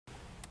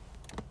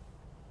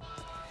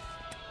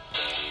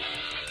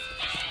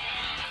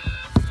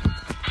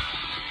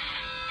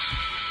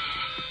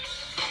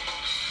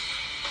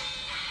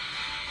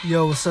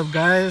Yo, what's up,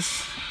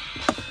 guys?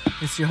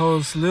 It's your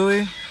host,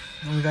 Louie,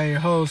 and we got your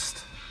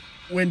host,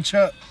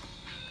 Winchuck.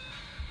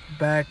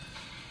 back.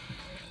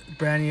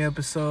 Brand new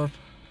episode.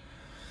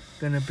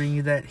 Gonna bring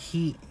you that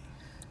heat.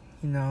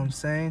 You know what I'm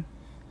saying?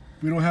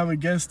 We don't have a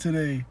guest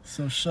today,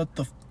 so shut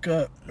the fuck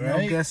up,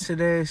 right? No guest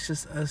today, it's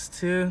just us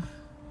two.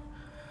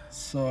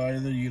 So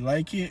either you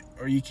like it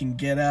or you can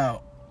get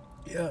out.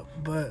 Yep,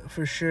 but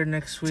for sure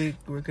next week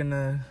we're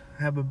gonna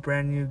have a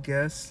brand new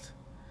guest.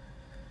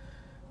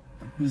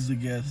 Who's the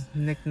guest?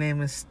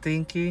 Nickname is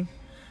Stinky,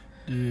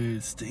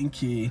 Dude,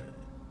 Stinky.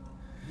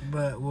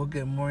 but we'll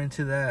get more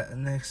into that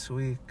next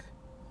week.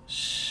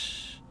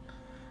 Shh.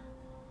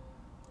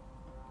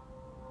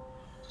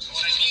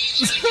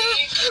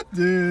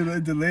 Dude, I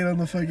delayed on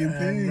the fucking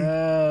thing.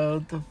 No,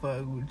 what the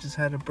fuck? We just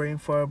had a brain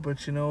fart,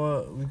 but you know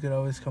what? We could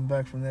always come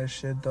back from that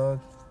shit, dog.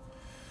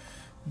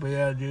 But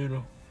yeah, dude,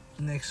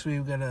 next week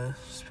we got a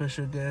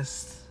special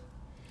guest,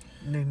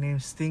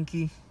 nicknamed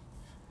Stinky.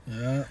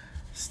 Yeah,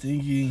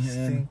 Stinky.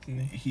 Stinky.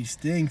 And he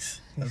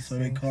stinks. He That's why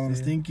they stinks, call him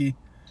dude. Stinky.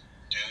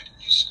 Dude,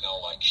 you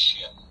smell like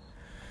shit.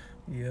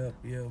 Yep.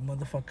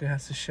 Motherfucker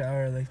has to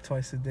shower like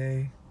twice a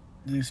day.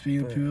 Dude,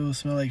 speaking of But- people who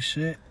smell like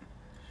shit,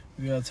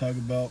 we gotta talk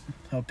about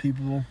how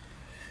people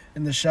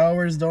in the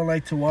showers don't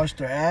like to wash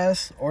their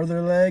ass or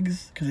their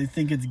legs because they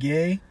think it's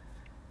gay.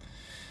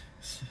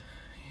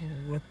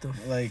 What the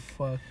Like-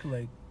 fuck?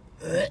 Like,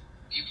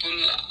 People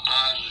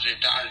are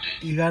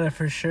retarded. you gotta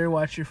for sure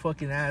wash your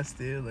fucking ass,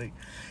 dude. Like,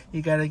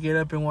 you gotta get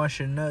up and wash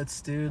your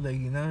nuts, dude. Like,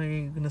 you know, you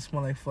ain't gonna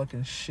smell like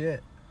fucking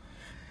shit.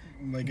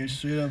 Like I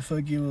straight up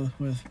fucking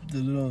with the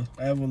little.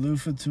 I have a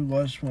loofah to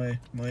wash my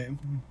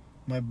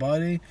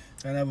body,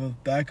 and I have a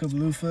backup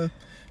loofah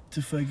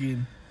to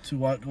fucking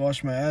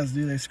wash my ass,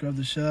 dude. I scrub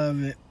the shit out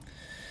of it,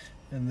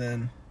 and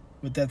then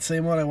with that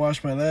same one, I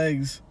wash my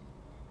legs.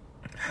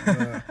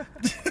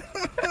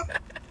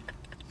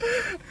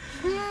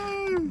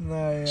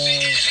 No,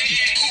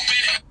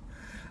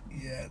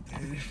 yeah,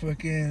 dude,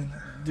 fucking.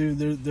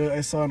 Dude,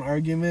 I saw an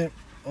argument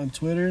on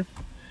Twitter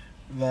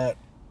that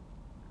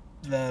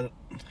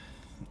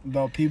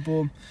about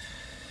people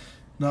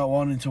not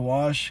wanting to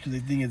wash because they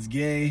think it's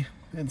gay,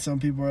 and some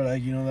people are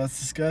like, that's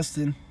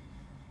disgusting.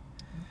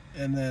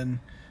 And then,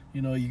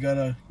 you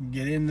gotta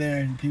get in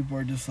there, and people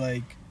are just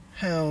like,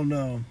 hell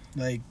no,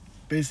 like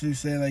basically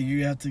saying like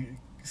you have to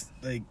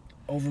like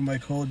over my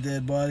cold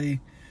dead body.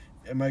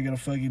 Am I gonna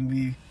fucking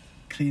be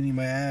cleaning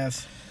my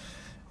ass?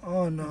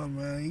 Oh no,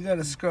 man, you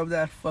gotta scrub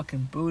that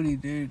fucking booty,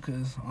 dude.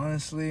 Cause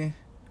honestly,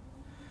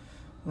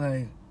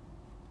 like,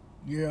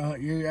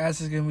 your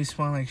ass is gonna be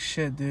smelling like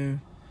shit, dude.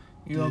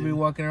 You're gonna be Dude.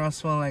 walking around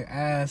smelling like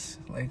ass,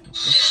 like You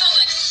smell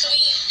like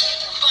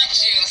sweet butt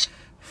juice.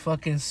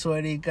 fucking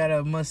sweaty. Got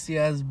a musty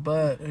ass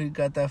butt. You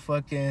got that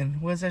fucking,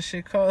 what's that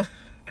shit called?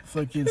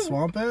 Fucking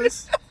swamp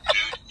ass.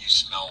 Dude, you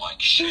smell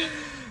like shit.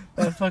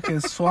 That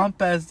fucking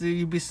swamp ass,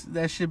 dude.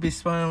 That shit be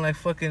smelling like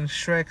fucking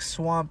Shrek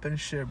swamp and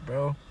shit,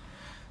 bro.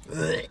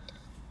 Ugh.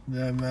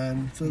 Yeah,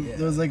 man. So Yeah.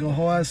 there was like a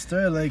whole ass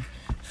thread, like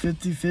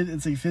 50-50.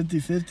 It's like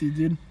 50-50,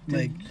 dude.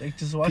 Like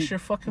just wash pe- your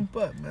fucking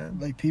butt, man.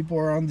 Like people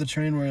are on the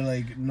train where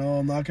like, no,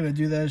 I'm not gonna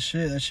do that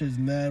shit. That shit's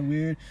mad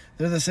weird.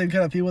 They're the same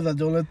kind of people that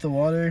don't let the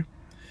water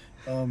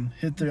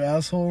hit their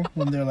asshole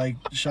when they're like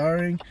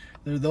showering.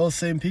 They're those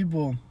same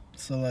people.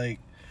 So like,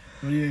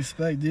 what do you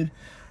expect, dude?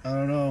 I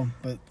don't know,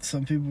 but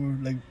some people are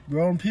like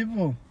grown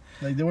people.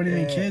 Like they weren't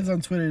even Yeah. kids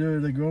on Twitter. They were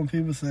like grown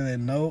people saying that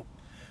nope.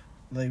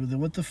 Like, then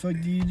what the fuck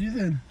do you do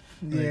then?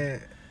 Yeah.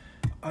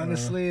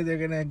 Honestly, they're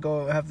gonna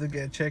have to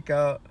get checked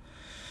out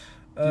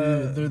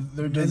Dude,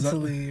 they're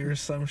mentally or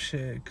some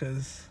shit,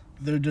 cause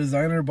their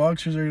designer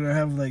boxers are gonna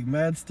have like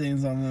mad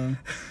stains on them.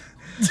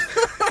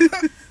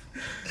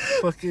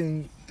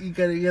 fucking you're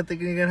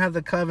gonna have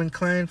the Calvin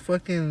Klein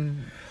fucking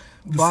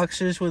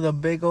boxers with a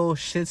big old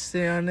shit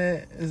stain on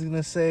it. It's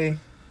gonna say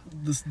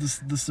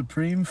The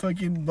Supreme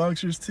fucking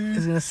boxers it's too.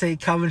 gonna say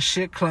Calvin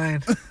shit Klein.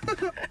 Dude,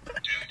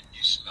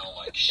 you smell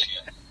like shit.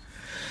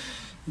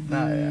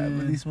 Nah, yeah,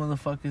 but these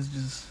motherfuckers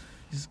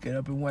just get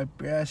up and wipe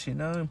your ass,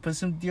 and put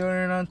some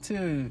deodorant on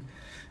too.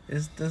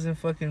 It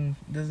doesn't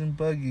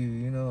bug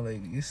you,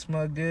 like you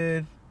smell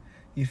good,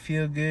 you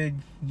feel good,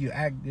 you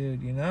act good,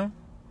 I'm gonna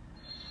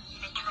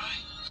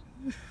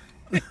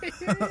cry.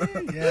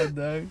 Yeah,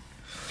 dog.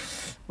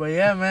 But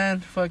yeah, man,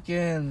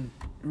 fucking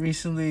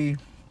recently,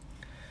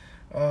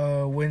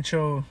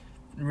 Wincho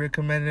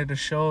recommended a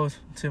show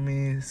to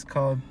me. It's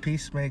called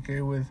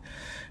Peacemaker with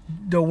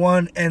the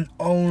one and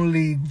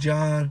only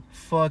John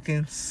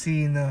fucking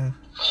Cena.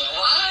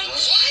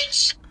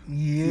 What?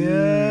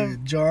 Yeah,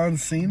 Dude, John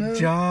Cena.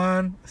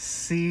 John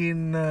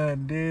Cena,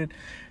 dude.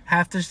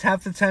 Half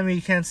the time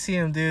you can't see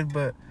him, dude,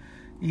 but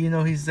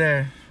he's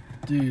there.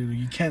 Dude,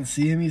 you can't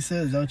see him. He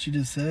said, "Is that what you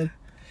just said?"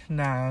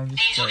 Nah, I'm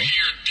just Over kidding.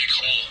 here,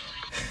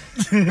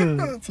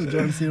 dickhole. That's what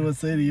John Cena would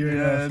say to you.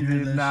 Yeah,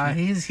 dude. Nah,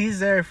 he's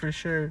there for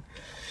sure.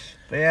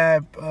 But yeah,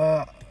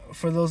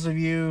 for those of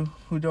you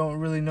who don't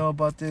really know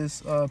about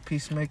this,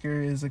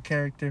 Peacemaker is a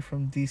character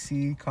from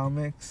DC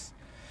Comics,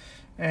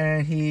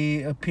 and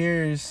he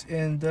appears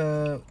in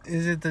the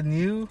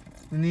new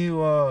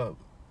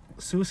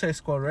Suicide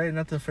Squad, right?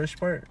 Not the first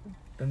part,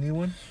 the new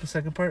one, the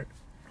second part.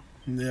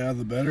 Yeah,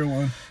 the better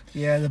one.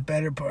 Yeah, the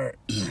better part.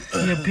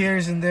 He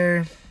appears in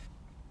there,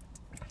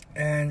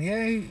 and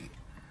yeah,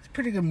 it's a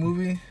pretty good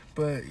movie.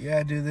 But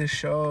yeah, dude, this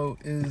show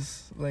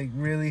is like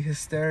really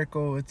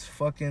hysterical. It's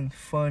fucking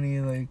funny.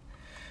 Like,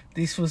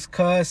 these was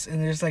cuss,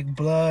 and there's like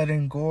blood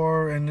and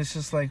gore, and it's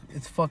just like,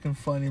 it's fucking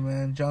funny,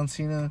 man. John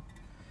Cena.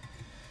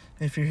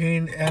 If you're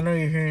hearing, I know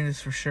you're hearing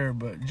this for sure,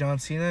 but John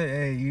Cena,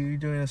 hey, you're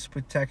doing a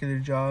spectacular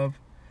job.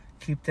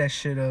 Keep that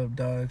shit up,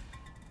 dog.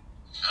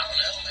 I don't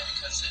know, maybe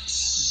because it's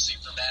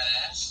super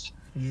badass.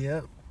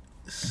 Yep.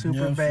 Super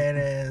Yeah,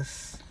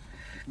 badass.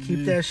 Keep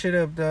Dude. that shit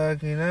up,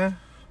 dog, you know?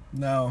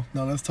 Now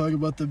let's talk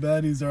about the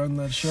baddies that are on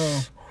that show.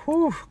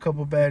 Whew,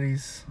 couple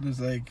baddies. There's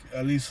like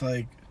at least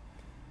like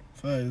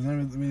fuck, there's not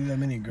really that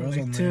many girls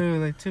on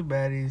Like two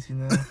baddies, you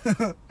know?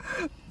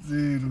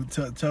 there. Dude,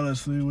 tell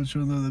us, Lee, which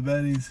ones are the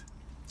baddies?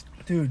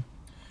 Dude,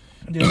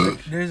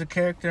 there's a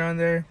character on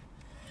there.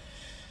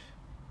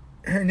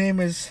 Her name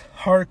is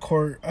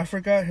Hardcore. I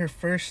forgot her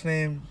first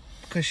name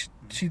because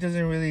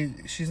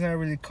she's not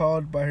really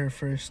called by her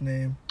first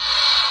name.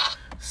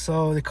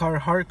 So they call her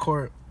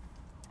Hardcore.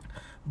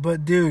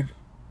 But dude,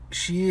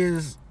 she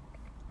is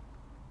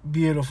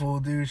beautiful,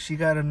 dude. She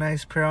got a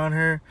nice pair on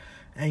her.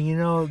 And you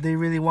know, they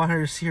really want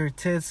her to see her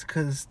tits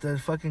because the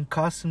fucking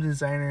costume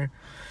designer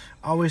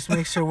always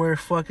makes her wear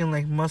fucking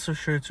like muscle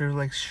shirts or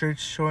like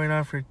shirts showing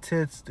off her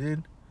tits,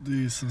 dude.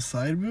 Dude, some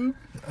side boob?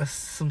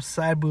 Some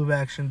side boob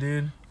action,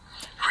 dude.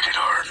 Rated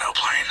R, no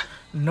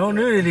plane. No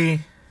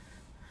nudity.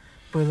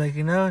 But like,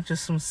 you know,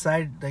 just some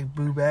side like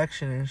boob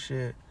action and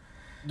shit.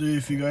 Dude,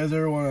 if you guys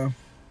know what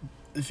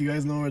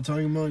we're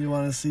talking about and you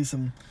want to see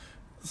some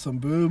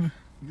boob,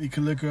 you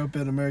can look her up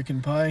at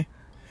American Pie.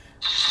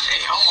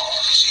 Hey, hold on.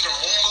 You see the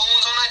moon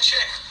balloons on that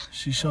chick?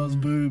 She shows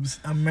boobs.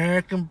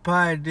 American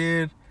Pie,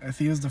 dude. I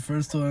think it was the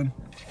first one,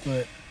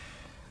 but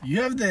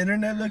you have the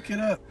internet, look it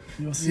up.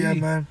 You'll see. Yeah,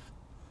 man.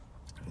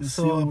 You'll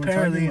So see what we're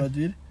apparently- talking about,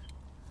 dude.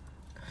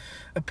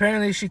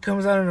 Apparently she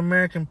comes out in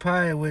American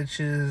Pie, which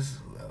is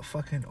a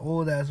fucking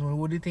old ass one.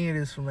 What do you think it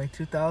is, from like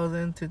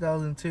 2000,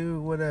 2002,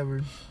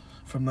 whatever?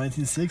 From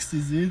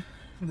 1960s, dude.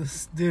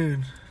 This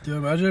dude. Dude,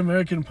 imagine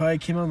American Pie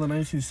came out in the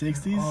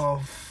 1960s. Oh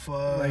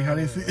fuck. Like, how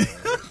do you think?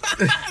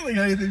 Like,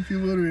 how do you think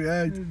people would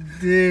react?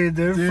 Dude,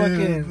 they're Dude,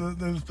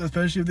 fucking.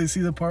 especially if they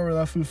see the part where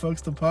that fool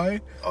fucks the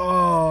pie.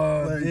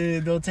 Oh, like-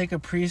 dude, they'll take a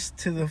priest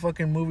to the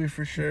fucking movie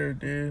for sure,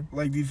 dude.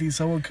 Like, do you think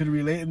someone could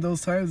relate in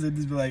those times? They'd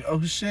just be like,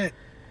 "Oh shit,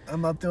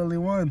 I'm not the only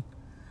one."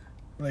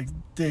 Like,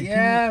 dick.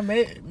 Yeah,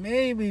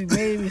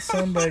 maybe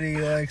somebody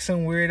like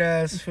some weird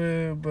ass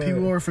food, but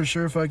People were for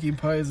sure fucking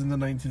pies in the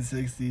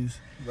 1960s.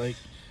 Like,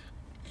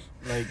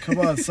 come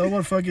on,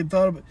 someone fucking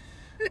thought of.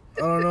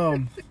 I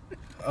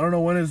don't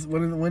know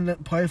when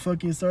that pie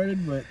fucking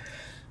started, but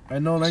I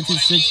know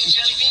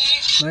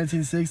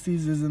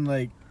 1960s isn't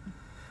like.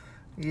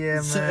 yeah,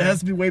 It man. has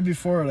to be way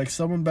before, like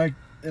someone back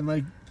in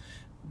like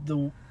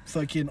the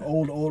fucking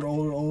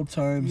old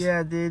times.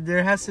 Yeah, dude,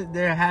 there had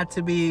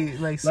to be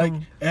like Like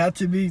some. it had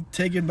to be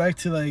taken back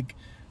to like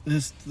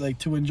this, like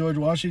to when George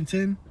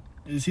Washington.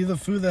 Is he the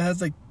food that has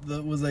like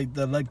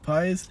the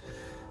pies?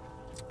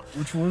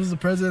 Which one was the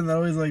president that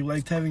always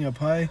liked having a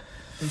pie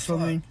or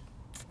something?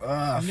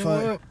 Ah, You know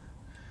fuck. what?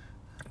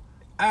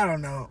 I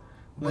don't know.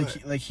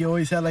 Like he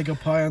always had like a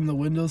pie on the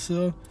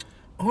windowsill.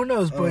 Who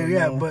knows? But Oh,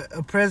 yeah, no. but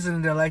a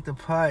president that liked the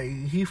pie,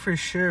 he for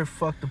sure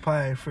fucked the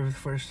pie for the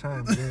first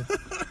time, dude.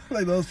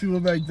 Like those people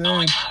back Oh then.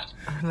 my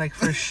god. Like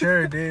for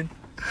sure, dude.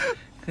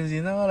 Cause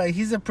you know, like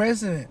he's a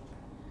president.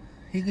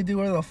 He could do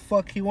whatever the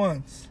fuck he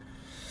wants.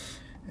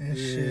 And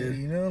Yeah. shit,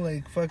 you know,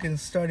 like fucking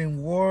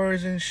starting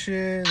wars and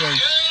shit, like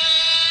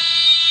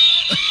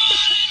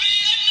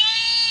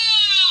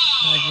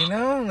you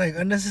know, like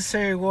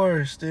unnecessary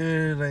wars,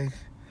 dude. Like,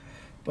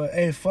 but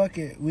hey, fuck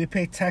it, we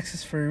pay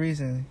taxes for a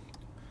reason,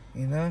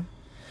 you know.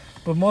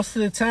 But most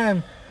of the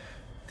time,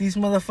 these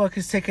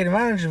motherfuckers taking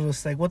advantage of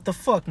us. Like, what the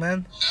fuck,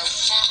 man? Now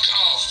fuck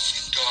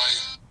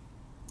off,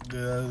 guy.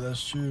 Yeah,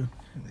 that's true.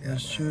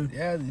 That's true.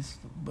 Yeah,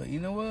 but you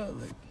know what?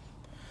 Like,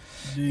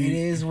 Dude, it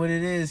is what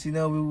it is. You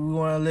know, we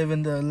want to live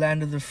in the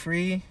land of the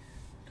free,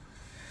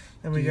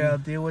 and we Dude. gotta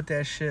deal with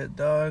that shit,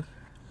 dog.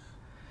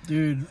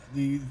 Dude,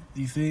 do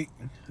you think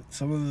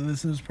some of the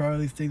listeners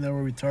probably think that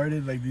we're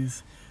retarded? Like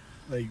these,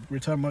 like we're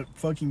talking about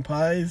fucking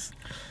pies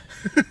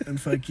and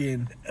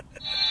fucking. I'm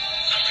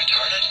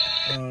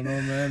retarded? I don't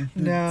know, man.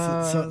 Dude,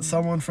 No.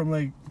 someone from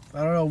like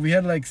I don't know. We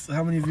had like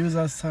how many views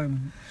last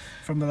time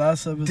from the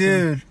last episode?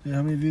 Dude. Yeah,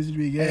 how many views did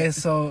we get? Hey,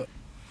 so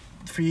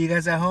for you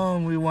guys at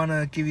home, we want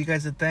to give you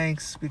guys a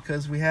thanks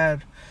because we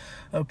had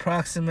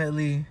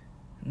approximately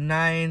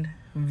 9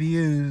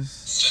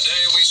 views.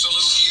 Today we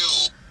salute you.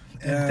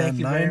 And thank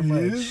you very 9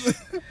 much. views?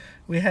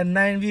 We had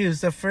 9 views.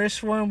 The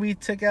first one we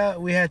took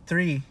out, we had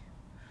 3.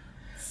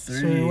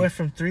 So we went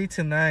from 3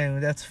 to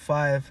 9. That's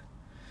 5.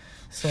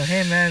 So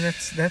hey, man,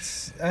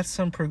 that's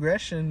some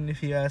progression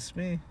if you ask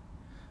me.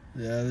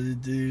 Yeah,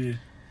 dude.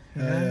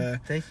 Yeah.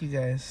 Thank you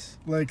guys.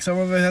 Like, some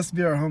of it has to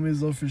be our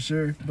homies, though, for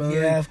sure. But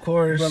Yeah, of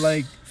course. But,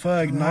 like,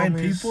 fuck, The 9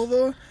 homies. people,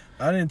 though?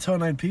 I didn't tell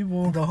 9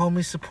 people. The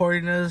homies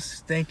supporting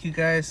us. Thank you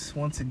guys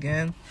once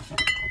again.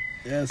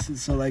 Yes,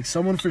 so, like,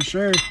 someone for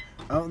sure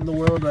out in the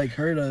world, like,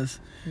 heard us.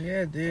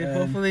 Yeah, dude. And-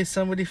 Hopefully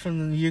somebody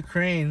from the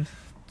Ukraine.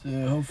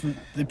 Hopefully,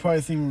 they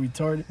probably think we're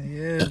retarded.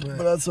 Yeah,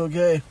 But that's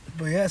okay.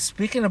 But yeah,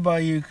 speaking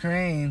about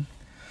Ukraine,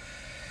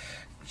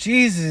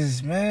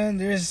 Jesus, man,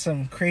 there's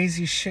some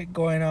crazy shit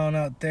going on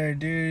out there,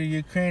 dude.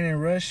 Ukraine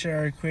and Russia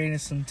are creating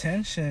some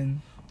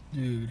tension.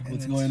 Dude, and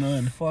what's it's going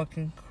on?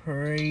 Fucking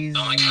crazy.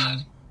 Oh my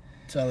God.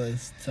 Tell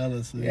us.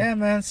 Dude. Yeah,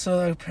 man.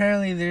 So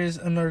apparently there's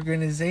an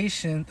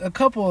organization, a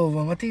couple of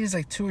them. I think it's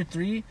like 2 or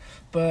 3,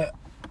 but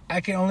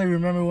I can only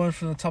remember one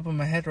from the top of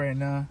my head right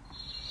now.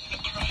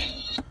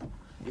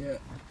 Yeah,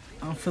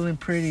 I'm feeling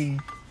pretty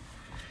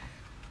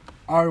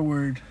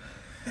R-word.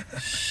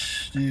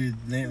 Dude,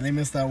 they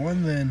missed that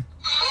one then.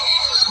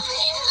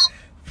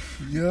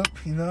 Yep,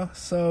 you know,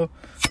 so,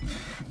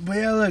 but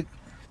yeah, look,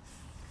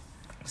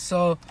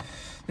 so,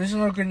 there's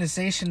an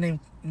organization named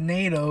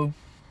NATO.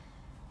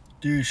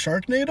 Dude,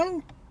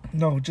 Sharknado?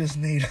 No, just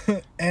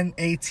NATO.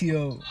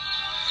 NATO.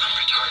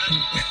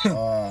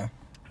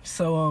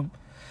 So,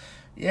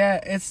 yeah,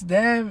 it's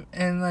them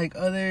and, like,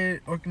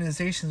 other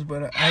organizations,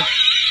 but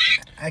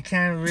I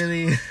can't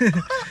really,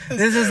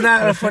 this is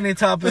not a funny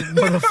topic,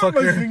 My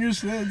motherfucker. finger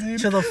slipped, dude.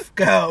 Chill the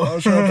fuck out. I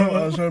was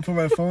trying to put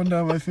my phone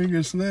down, my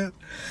finger slipped.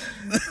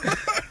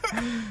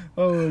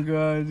 Oh my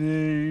god,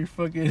 dude, you're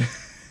fucking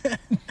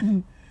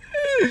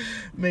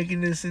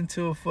making this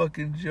into a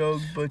fucking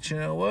joke, but you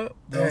know what?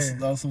 That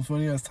was some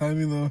funny ass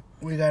timing, though.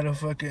 We gotta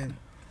fucking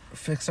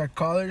fix our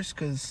collars,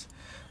 because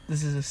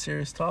this is a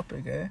serious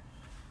topic, eh?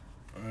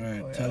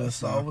 Alright, Oh, yeah, tell us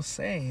that's all I was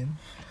saying.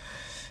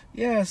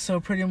 Yeah, so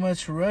pretty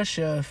much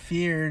Russia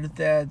feared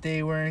that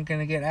they weren't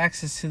gonna get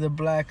access to the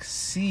Black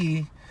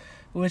Sea,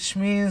 which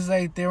means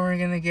like they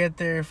weren't gonna get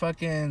their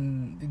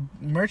fucking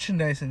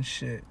merchandise and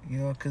shit, you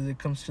know, because it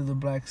comes to the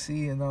Black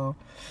Sea and all.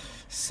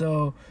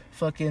 So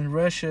fucking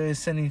Russia is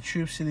sending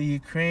troops to the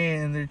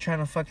Ukraine and they're trying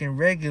to fucking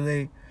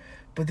regulate,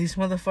 but these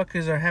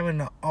motherfuckers are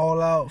having an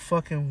all-out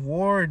fucking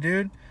war,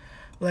 dude.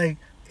 Like,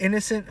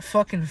 innocent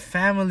fucking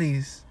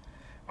families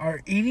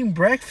are eating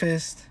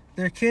breakfast.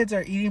 Their kids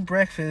are eating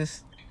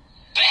breakfast.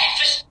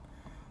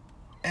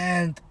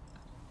 And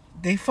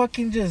they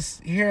fucking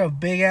just hear a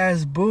big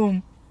ass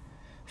boom.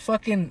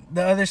 Fucking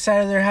the other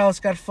side of their house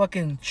got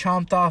fucking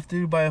chomped off,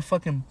 dude, by a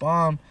fucking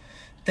bomb.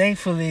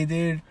 Thankfully,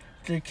 dude,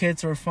 their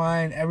kids were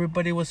fine.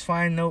 Everybody was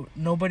fine.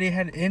 Nobody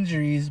had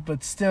injuries,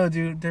 but still,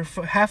 dude,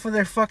 half of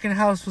their fucking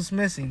house was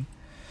missing.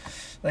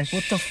 Like,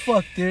 what the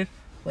fuck, dude?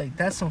 Like,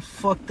 that's some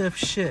fucked up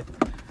shit.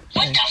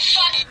 What the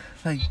fuck?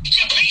 Like,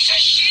 You piece of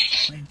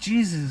shit! like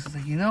Jesus,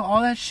 like, you know,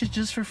 all that shit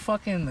just for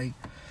fucking, like,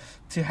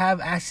 to have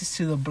access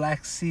to the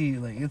Black Sea.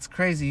 Like, it's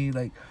crazy.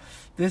 Like,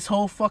 this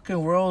whole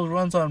fucking world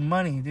runs on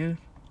money, dude.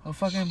 A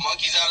fucking,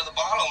 Monkey's out of the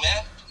bottle,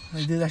 man.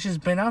 like, dude, that shit's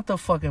been out the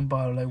fucking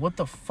bottle. Like, what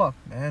the fuck,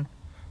 man?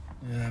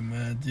 Yeah,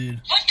 man,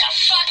 dude. What the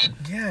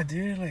fuck? Yeah,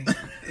 dude, like,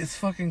 it's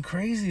fucking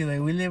crazy.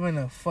 Like, we live in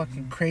a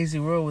fucking crazy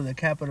world with a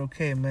capital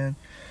K, man.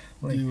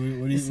 Like, Dude,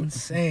 what do it's you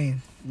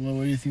insane.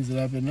 what do you think's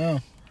gonna happen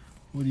now?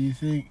 What do you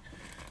think?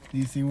 Do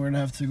you think we're gonna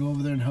have to go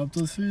over there and help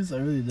those foods? I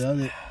really doubt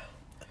it.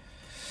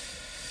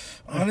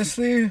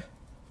 Honestly,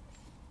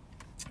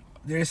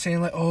 they're saying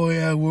like, oh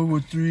yeah, World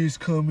War III is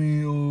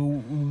coming,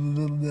 oh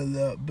blah, blah,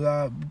 blah,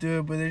 blah,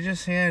 dude, but they're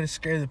just saying to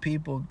scare the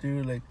people,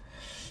 dude. Like,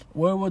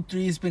 World War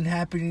III has been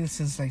happening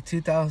since like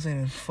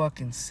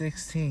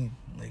 2016.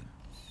 Like,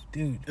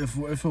 dude, If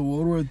a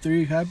World War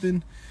III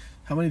happened,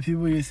 how many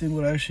people do you think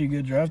would actually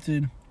get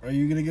drafted? Are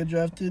you gonna get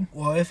drafted?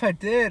 well, if I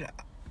did,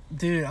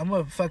 dude, I'm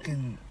a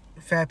fucking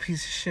fat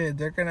piece of shit.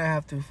 They're gonna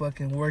have to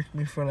fucking work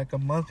me for like a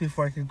month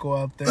before I can go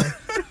out there.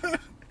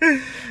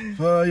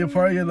 Well, you'll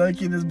probably get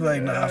lucky and just be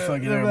like, nah,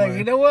 fuck it, They're never like, mind.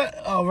 you know what?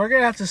 Oh, we're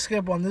gonna have to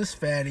skip on this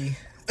fatty.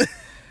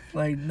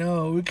 Like,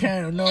 no, we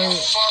can't. No.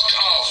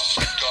 Fuck off,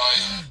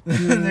 guys.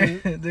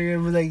 they're gonna be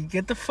like,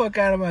 get the fuck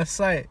out of my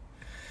sight.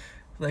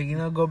 Like, you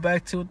know, go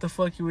back to what the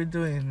fuck you were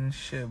doing and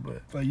shit.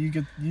 But Like, you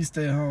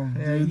stay home.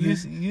 yeah,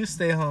 dude. you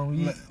stay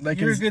home. Like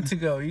You're it's- good to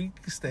go. You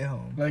can stay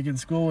home. Like in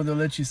school, when they'll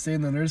let you stay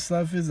in the nurse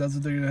office, that's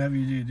what they're gonna have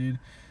you do, dude.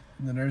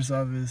 In the nurse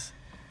office.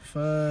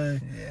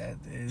 Fuck. Yeah,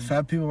 dude.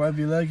 Fat people might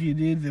be lucky,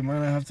 dude. They might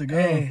not have to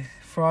go. Hey,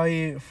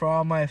 for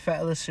all my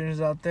fat listeners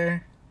out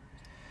there,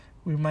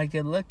 we might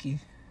get lucky.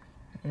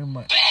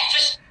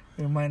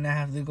 We might not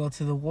have to go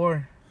to the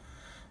war.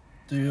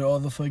 Dude, all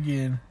the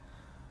fucking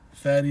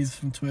fatties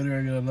from Twitter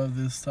are gonna love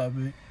this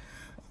topic.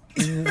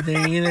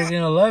 They're either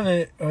gonna love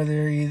it or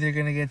they're either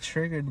gonna get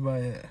triggered by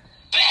it.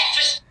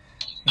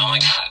 Oh my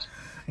god.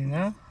 You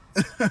know?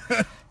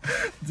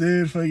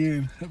 Dude,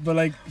 fucking. But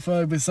like,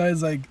 fuck.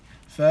 Besides like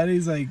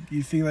fatties, like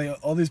you think like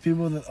all the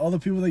people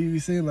that you be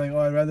saying like, oh,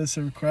 I'd rather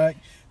serve crack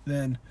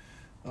than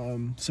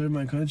serve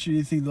my country. Do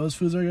you think those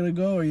fools are gonna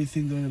go, or you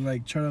think they're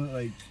like trying to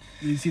like?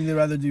 Do you think they'd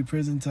rather do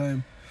prison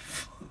time?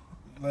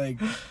 Like,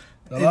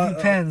 It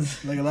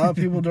depends. Like a lot of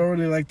people don't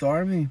really like the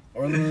army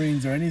or the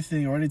Marines or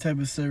anything or any type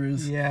of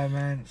service. Yeah,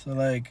 man. So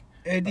like,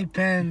 It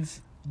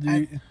depends.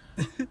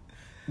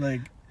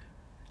 like,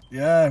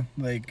 yeah,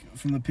 like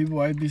from the people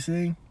I'd be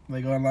seeing,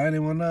 like online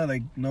and whatnot,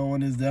 like no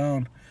one is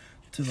down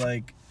to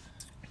like,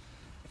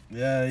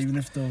 yeah, even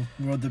if the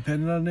world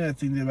depended on it, I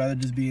think they'd rather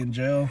just be in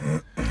jail.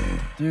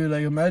 Dude,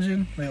 like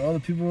imagine like all the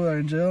people that are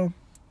in jail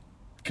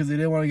because they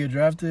didn't want to get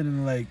drafted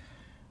and like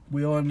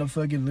we all end up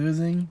fucking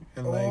losing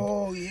and like.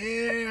 Oh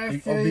yeah, I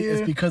Like, feel you.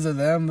 it's because of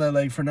them that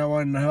like for not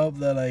wanting to help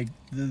that like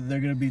they're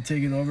gonna be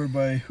taken over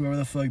by whoever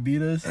the fuck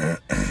beat us.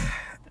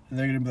 And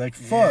they're gonna be like,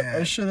 "Fuck, Yeah.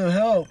 I should have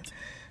helped."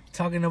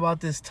 Talking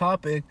about this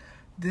topic,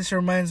 this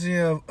reminds me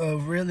of a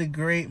really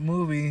great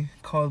movie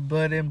called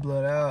Blood In,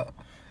 Blood Out.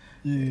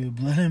 Dude,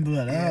 blood in,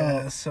 blood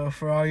Yeah, out. so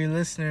for all you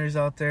listeners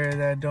out there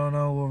that don't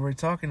know what we're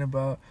talking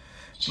about,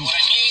 So what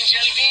I mean,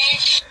 Jelly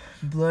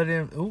Bean? Blood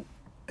In. Oh,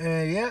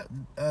 yeah,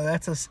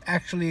 that's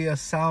actually a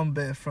sound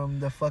bit from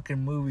the fucking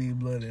movie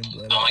Blood In,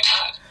 Blood Oh Out. my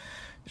god.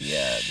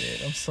 Yeah,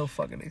 dude, I'm so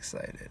fucking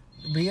excited.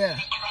 But yeah,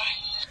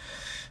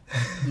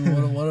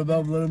 Dude, what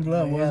about blood and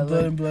blood? What Yeah, does blood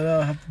look. and blood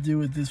out have to do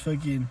with this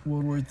fucking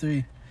World War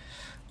III?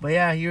 but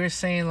yeah, you were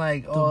saying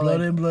like, The oh, blood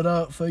like, in, blood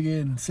out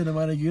fucking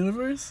cinematic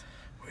universe?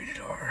 rated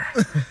R.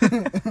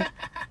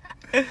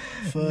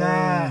 Fuck.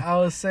 Nah, I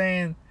was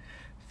saying,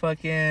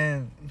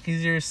 fucking,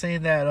 because you're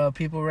saying that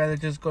people rather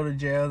just go to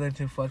jail than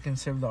to fucking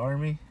serve the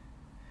army.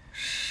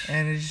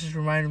 And it just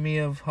reminded me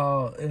of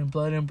how in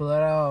Blood In,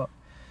 Blood Out,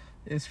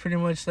 it's pretty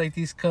much like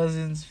these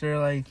cousins, they're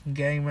like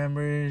gang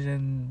members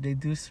and they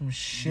do some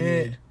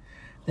shit. Dude,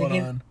 They hold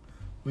get- on.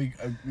 We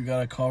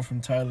got a call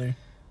from Tyler.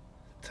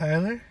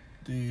 Tyler?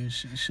 Dude,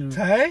 should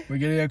Ty? we're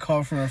getting a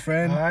call from a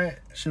friend. Alright,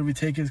 Should we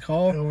take his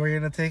call? and we're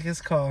gonna take his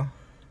call.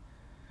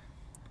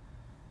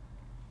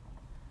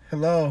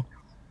 Hello.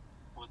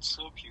 What's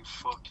up, you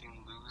fucking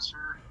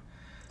loser?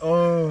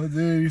 Oh,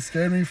 dude, you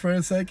scared me for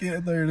a second. I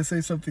thought you were gonna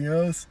say something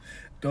else.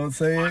 Don't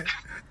say it.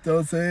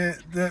 Don't say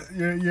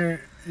it.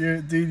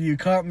 You're, dude. You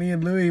caught me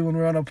and Louie when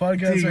we're on a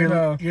podcast Dude, right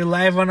now. you're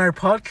live on our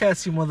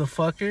podcast, you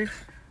motherfucker.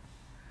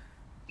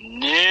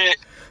 Nick.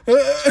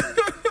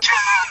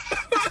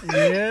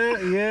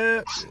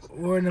 Yeah.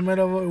 We're in the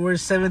middle of we're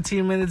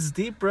 17 minutes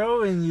deep,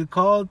 bro, and you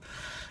called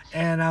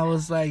and I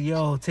was like,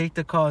 yo, take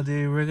the call,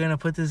 dude. We're gonna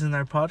put this in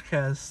our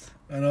podcast.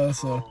 And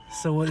also,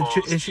 So what The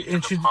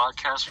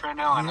podcast right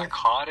now, and I Yeah.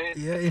 caught it.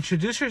 yeah,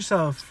 introduce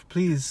yourself,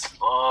 please. Fuck,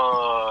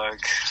 my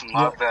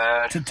Yeah,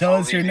 bad. to tell I'll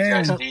us your leave you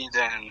guys name. be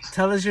then.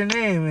 Tell us your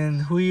name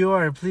and who you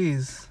are,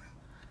 please.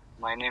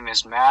 My name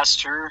is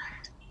Master,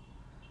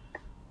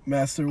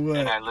 Master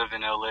and I what? live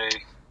in LA.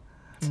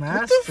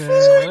 Master. fuck?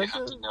 So you What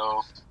have the- to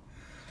know.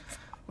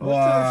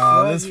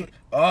 Wow, the this. fuck?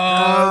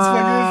 That's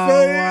fucking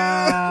funny.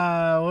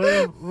 Wow,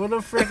 what a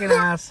freaking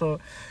asshole.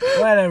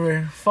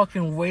 Whatever.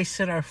 Fucking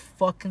wasted our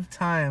fucking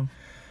time.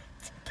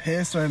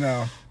 Pissed right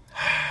now,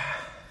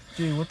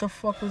 Dude, what the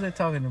fuck was I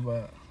talking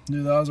about?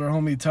 dude. That was our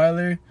homie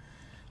Tyler.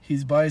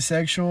 He's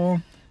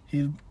bisexual.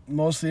 He's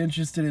mostly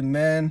interested in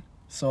men.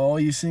 So all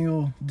you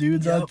single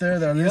dudes Yep, out there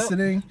that are yep.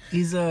 listening,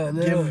 He's a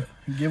little...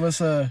 give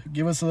us a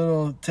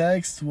little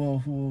text. We'll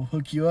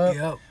hook you up.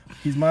 Yep.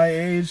 He's my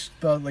age,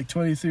 about like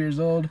 23 years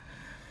old,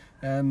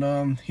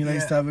 and he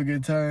likes Yeah. to have a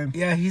good time.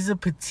 Yeah, he's a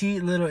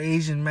petite little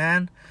Asian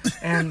man,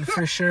 and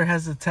for sure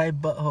has a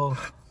tight butthole.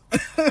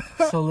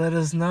 So let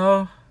us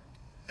know.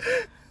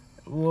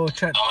 We'll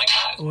try. Oh my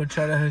god. We'll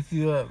try to hook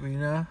you up. You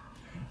know.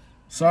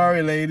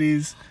 Sorry,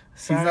 ladies.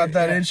 Sorry, He's not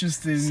that yeah.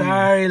 interested in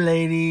Sorry,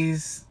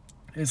 ladies.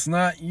 you. It's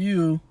not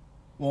you.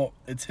 Well,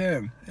 it's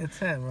him. It's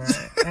him, right?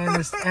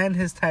 and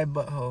his tight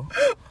butthole.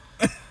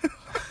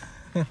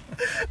 Dude,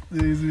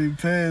 he's gonna be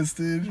pissed,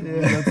 dude.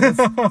 Yeah. That's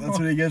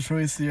what he gets for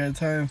wasting our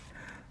time.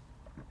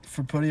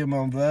 For putting him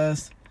on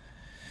blast.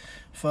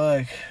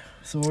 Fuck.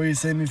 So what were you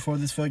saying before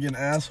this fucking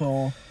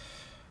asshole?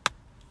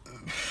 Oh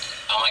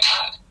my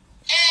god.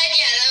 And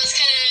yeah, that was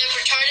kind of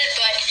retarded,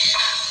 but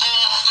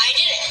I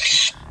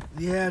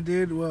did it. Yeah,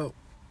 dude. Well,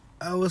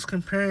 I was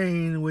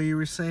comparing what you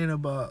were saying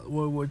about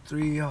World War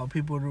III, how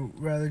people would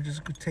rather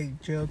just go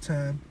take jail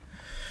time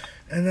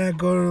and not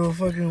go to a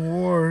fucking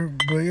war.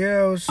 But yeah,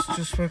 I was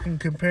just fucking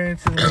comparing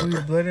to the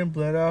movie Blood In,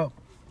 Blood Out,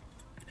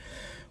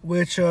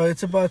 which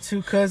it's about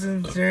two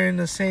cousins. They're in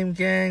the same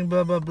gang,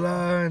 blah blah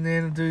blah, and they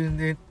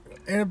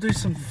end up doing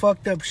some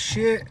fucked up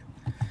shit,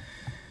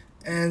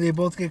 and they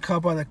both get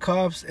caught by the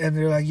cops, and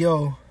they're like,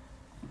 "Yo,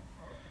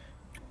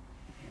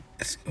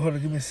 hold on,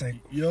 give me a sec.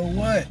 Yo,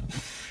 what?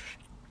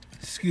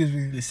 Excuse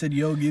me. They said,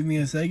 yo, give me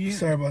a second.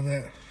 Sorry about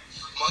that."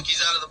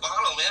 Monkey's out of the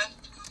bottle, man.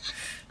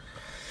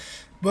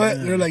 But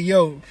Yeah. they're like,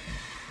 yo,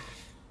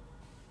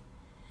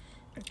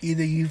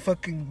 either you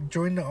fucking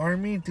join the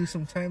army, do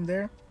some time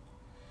there,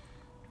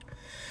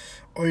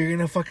 or you're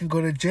gonna fucking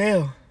go to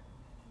jail.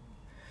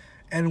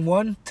 And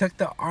one took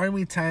the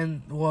army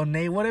time, well,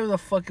 Navy, whatever the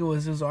fuck it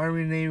was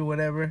Army, Navy,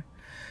 whatever.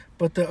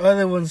 But the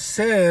other one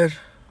said,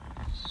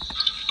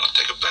 I'll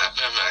take a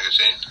Batman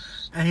magazine.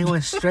 and he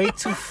went straight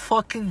to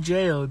fucking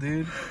jail,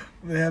 dude.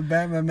 They have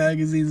Batman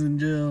magazines in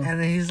jail. And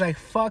then he's like,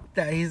 fuck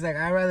that. He's like,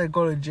 I'd rather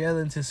go to jail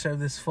than to serve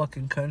this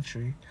fucking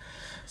country.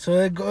 So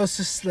it goes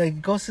to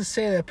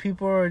say that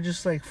people are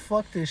just like,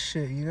 fuck this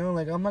shit, you know?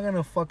 Like, I'm not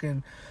gonna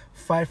fucking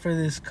fight for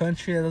this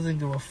country that doesn't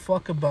give a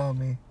fuck about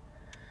me.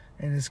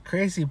 And it's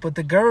crazy. But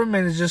the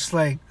government is just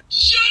like,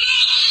 Shut up!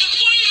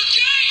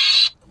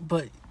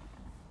 but,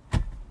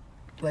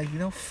 like, you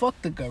know, fuck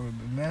the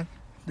government, man.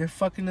 They're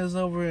fucking us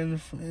over,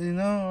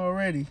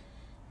 already.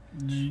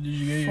 Did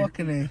you get your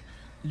Fucking A.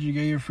 Did you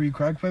get your free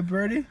crack pipe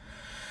already?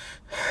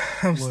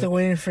 I'm What? still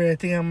waiting for it. I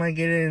think I might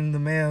get it in the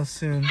mail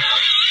soon.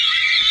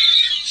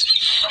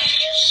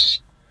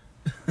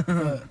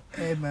 But,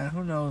 hey, man,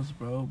 who knows,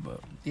 bro?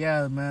 But,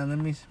 yeah, man, let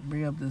me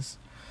bring up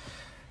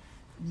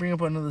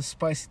another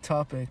spicy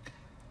topic.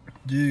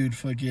 Dude,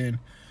 fucking,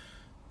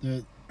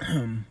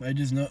 I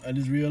just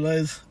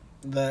realized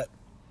that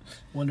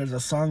when there's a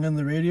song on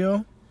the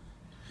radio,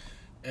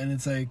 and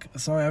it's like a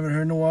song I haven't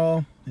heard in a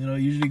while, you know,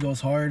 it usually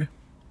goes hard,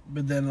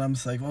 but then I'm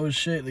just like, oh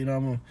shit, you know,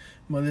 I'm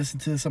gonna listen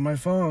to this on my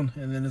phone,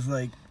 and then it's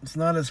like, it's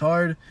not as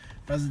hard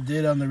as it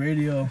did on the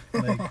radio.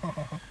 Like,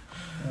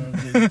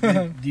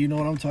 do you know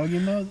what I'm talking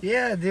about?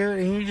 Yeah, dude,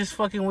 and you just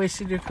fucking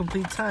wasted your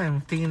complete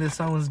time thinking this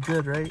song was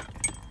good, right?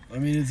 I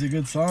mean, it's a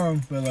good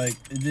song, but like,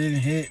 it didn't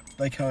hit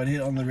like how it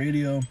hit on the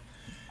radio.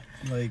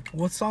 Like,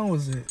 What song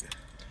was it?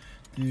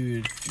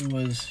 dude, it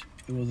was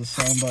a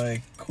song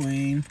by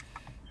Queen,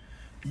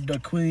 The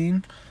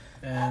Queen,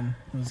 and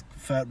it was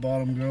Fat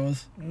Bottom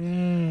Girls.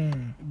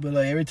 But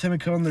like every time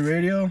it comes on the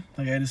radio,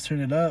 like I just turn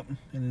it up,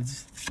 and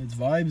it's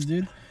vibes,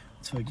 dude.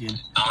 It's fucking.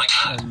 Oh my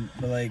god.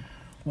 But like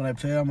when I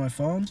play it on my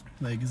phone,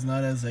 like it's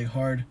not as like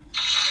hard.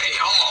 Hey,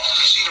 homo,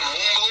 you see the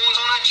moon balloons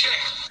on that chick?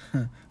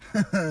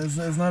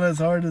 It's not as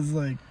hard as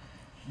like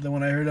the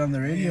when I heard it on the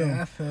radio.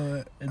 Yeah, I feel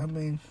it. I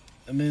mean,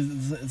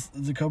 it's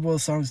a couple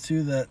of songs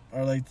too that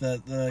are like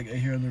that like I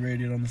hear on the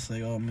radio and I'm just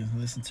like, oh, I'm gonna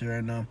listen to it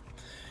right now.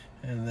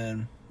 And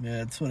then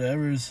yeah, it's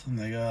whatever's. I'm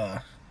like,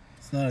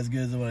 it's not as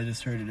good as when I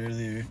just heard it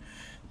earlier.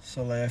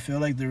 So like I feel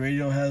like the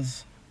radio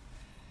has,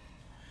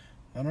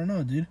 I don't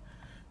know, dude.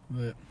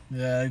 But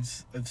yeah, I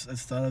just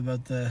thought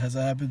about that. Has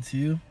that happened to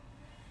you?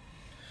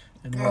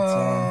 And what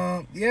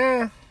song?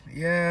 Yeah,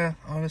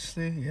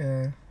 honestly,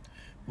 yeah.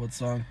 What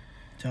song?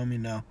 Tell me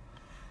now.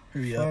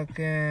 Hurry up.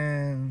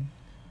 Fucking,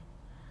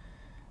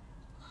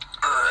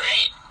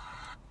 Right.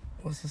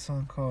 what's the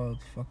song called?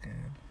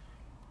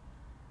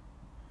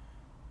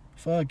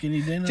 Fuck,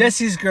 any day now?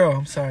 Jesse's Girl.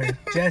 I'm sorry,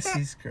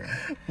 Jesse's Girl.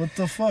 What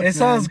the fuck, It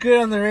sounds man?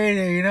 good on the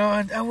radio, you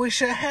know. I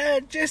wish I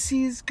had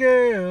Jesse's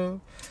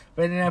Girl,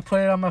 but then I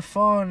put it on my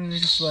phone and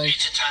it's just like,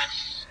 Pizza time.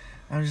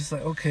 I'm just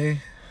like, okay,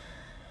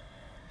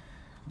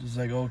 Just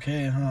like,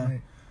 okay, huh?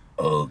 like,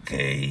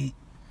 okay.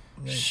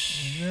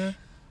 Like, yeah.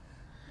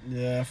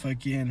 Yeah,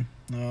 fucking.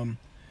 Well,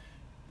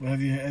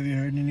 have you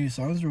heard any new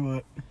songs or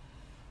what?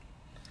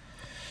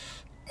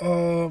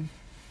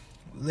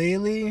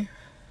 Lately,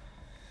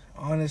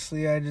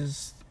 honestly, I've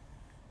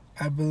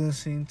been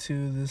listening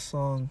to this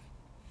song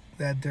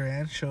that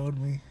Duran showed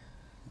me.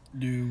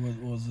 Dude, what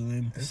was the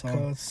name of the It's song?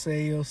 called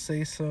Say Yo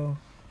Say So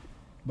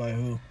By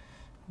who?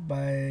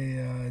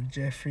 by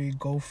Jeffrey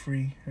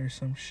Goldfrey or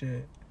some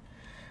shit.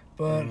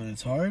 But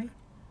It's hard?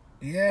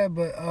 yeah,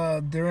 but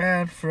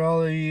Duran, for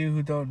all of you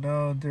who don't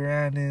know,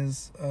 Duran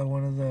is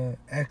one of the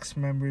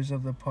ex-members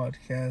of the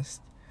podcast.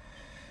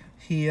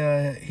 He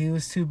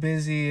was too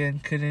busy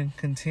and couldn't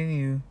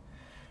continue,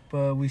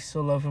 but we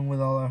still love him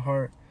with all our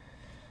heart.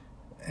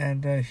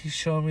 And he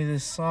showed me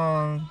this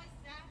song.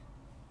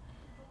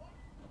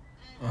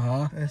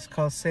 Uh-huh. It's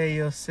called Say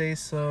Yo Say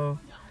So.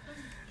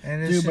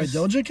 And it's Dude, by just,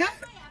 Doja Cat?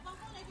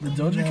 The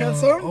Doja No. Cat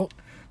song? Oh.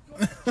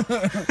 Fuck,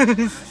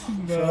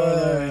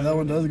 that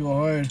one does go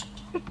hard.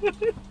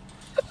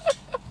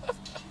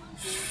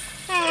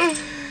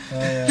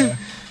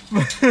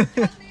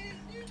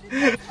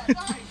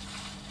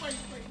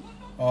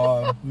 Oh,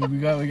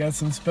 yeah. We got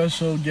some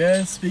special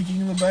guests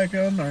speaking in the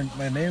background,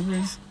 my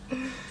neighbors.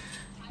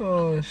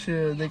 Oh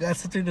shit, they got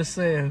something to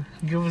say.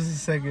 Give us a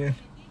second.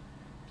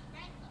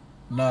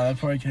 Nah, I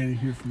probably can't even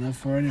hear from that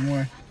far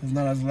anymore. It's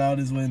not as loud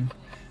as when.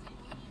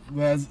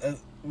 But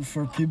as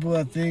for people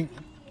that think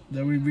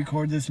that we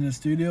record this in the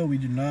studio, we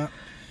do not.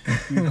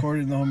 We record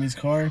it in the homie's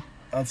car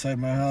outside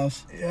my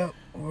house. Yep,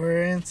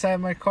 we're inside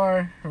my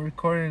car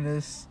recording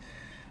this.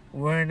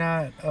 We're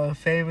not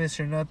famous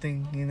or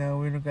nothing, you know.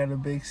 We don't got a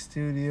big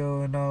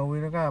studio and all. We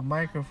don't got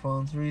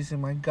microphones. We're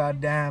using my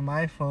goddamn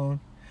iPhone.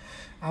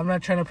 I'm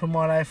not trying to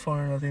promote iPhone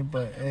or nothing,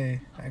 but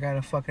hey, I got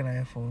a fucking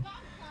iPhone.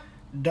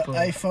 The But-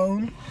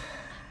 iPhone.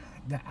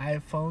 The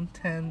iPhone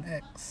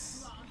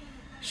XS.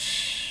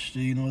 Shh,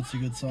 do you know what's a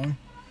good song?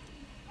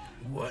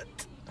 What?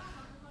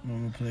 I'm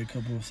gonna play a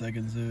couple of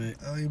seconds of it.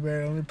 Oh, you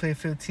better only play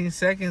 15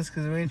 seconds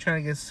because we ain't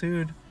trying to get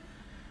sued.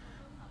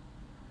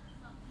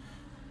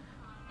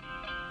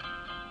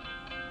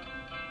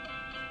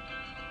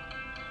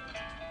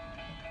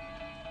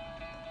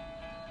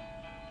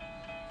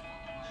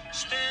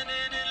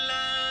 Standing in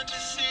line to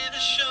see the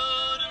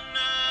show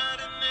tonight,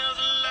 and there's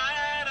a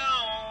light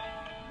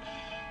on.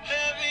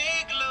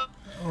 Heavy glow.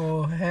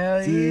 Oh,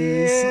 hell Dude,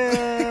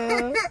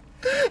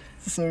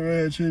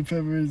 Red Chili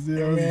Peppers,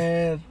 dude.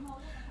 Red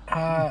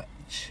Hot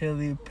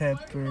Chili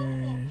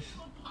Peppers.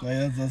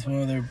 Like that's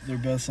one of their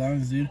best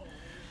songs, dude.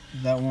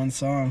 That one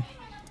song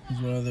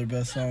is one of their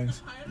best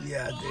songs.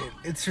 Yeah, dude.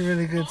 It's a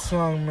really good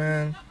song,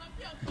 man.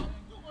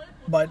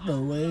 By the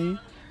way,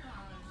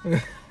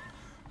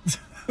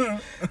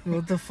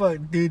 What the fuck?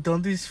 Dude,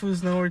 don't these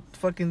fools know we're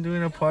fucking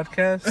doing a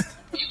podcast?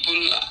 People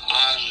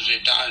are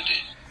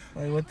retarded.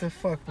 Like, what the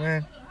fuck,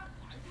 man?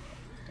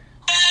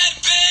 Bad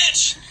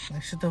bitch!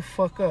 Like, shut the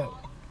fuck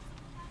up.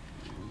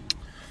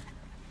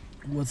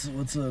 what's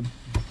a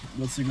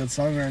good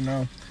song right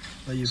now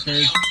that you've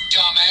heard?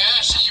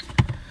 Dumbass.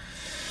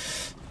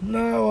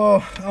 No,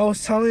 well, I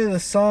was telling you the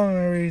song,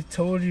 I already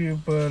told you,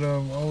 but I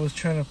was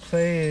trying to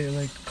play it,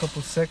 like, a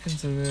couple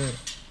seconds of it.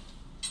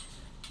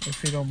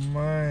 If you don't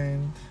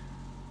mind.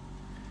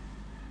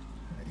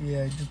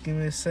 Yeah, just give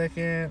me a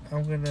second.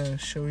 I'm gonna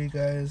show you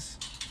guys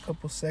a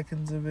couple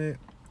seconds of it.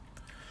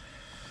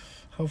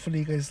 Hopefully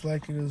you guys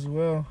like it as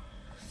well.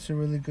 It's a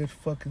really good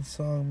fucking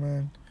song,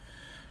 man.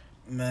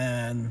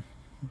 Man,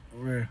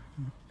 we're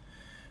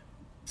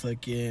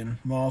fucking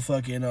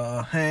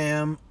motherfucking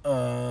ham.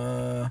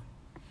 We're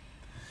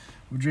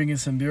drinking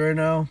some beer right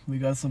now. We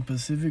got some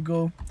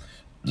Pacifico.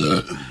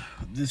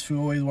 This fool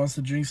always wants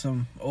to drink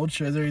some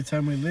Ultras every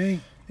time we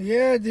link.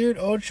 Yeah, dude,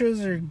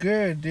 Ultras are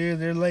good, dude.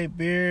 They're light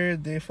beer.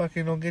 They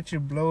fucking don't get you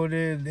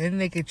bloated.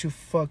 And they get you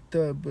fucked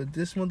up. But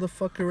this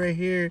motherfucker right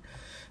here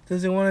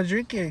doesn't want to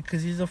drink it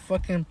because he's a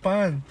fucking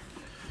pan.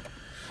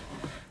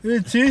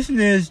 It tastes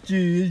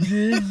nasty.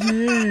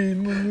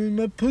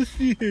 My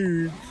pussy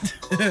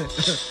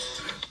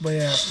hurts. But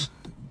yeah,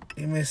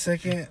 give me a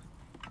second.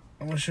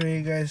 I'm going to show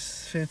you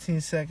guys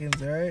 15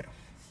 seconds, alright?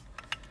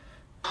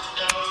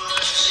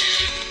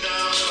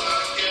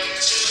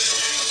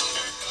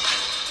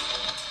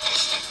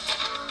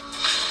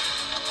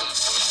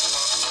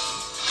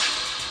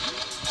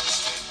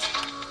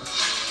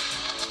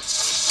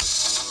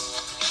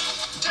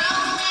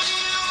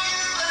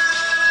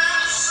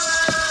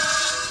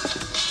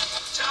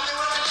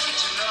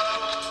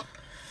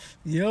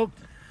 Yep,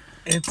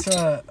 it's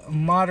a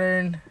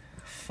modern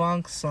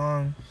funk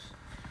song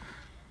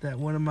that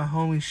one of my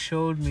homies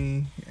showed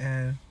me,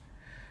 and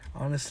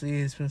honestly,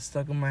 it's been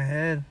stuck in my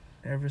head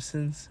ever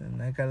since, and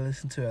I gotta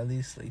listen to it at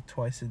least like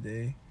twice a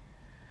day.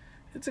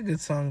 It's a good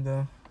song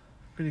though,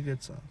 pretty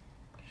good song.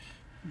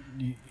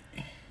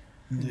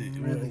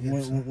 Really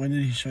good song. When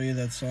did he show you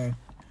that song?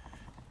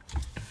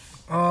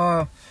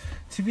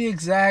 To be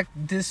exact,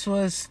 this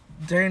was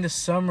during the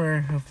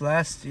summer of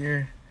last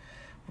year.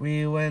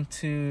 We went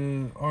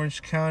to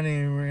Orange County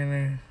and we were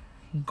gonna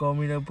go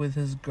meet up with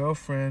his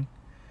girlfriend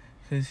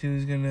because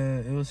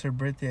it was her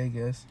birthday, I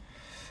guess.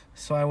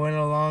 So I went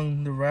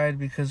along the ride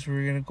because we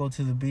were gonna go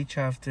to the beach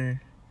after,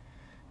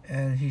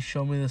 and he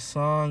showed me the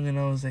song and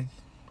I was like,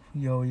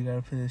 yo, you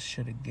gotta play this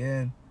shit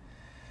again.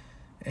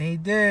 And he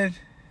did,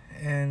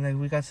 and like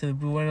we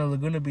went to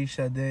Laguna Beach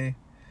that day.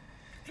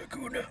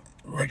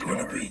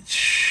 Laguna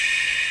Beach.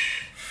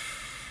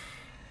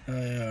 Oh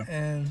yeah.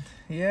 And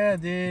yeah,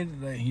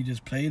 dude, like, He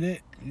just played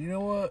it. you know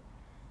what?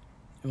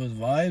 It was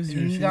vibes. You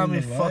were He got me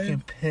feeling the vibe?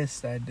 fucking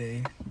pissed that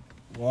day.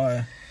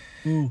 Why?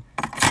 Who?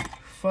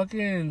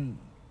 Fucking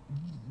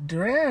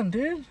Duran,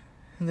 dude.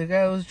 The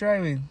guy who was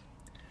driving.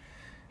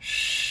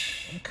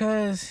 Shh.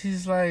 Because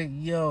he's like,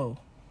 yo,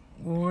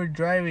 when we're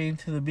driving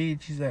to the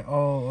beach, he's like,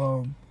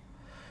 I'm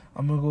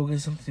gonna go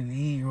get something to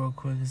eat real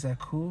quick. Is that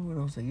cool? And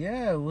I was like,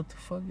 yeah, what the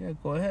fuck? Yeah,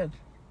 go ahead.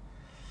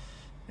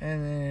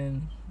 And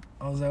then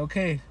I was like,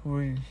 okay,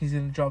 he's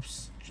gonna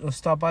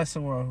stop by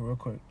somewhere real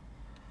quick.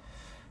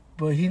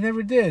 But he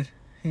never did.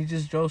 He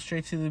just drove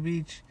straight to the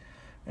beach.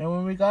 And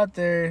when we got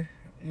there,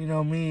 you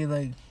know, me,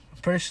 like,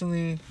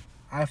 personally,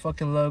 I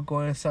fucking love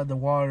going inside the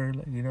water.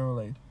 Like, you know,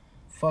 like,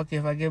 fuck it,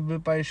 if I get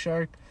bit by a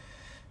shark,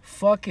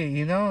 fuck it,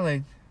 you know?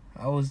 Like,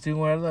 I was doing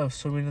what I love,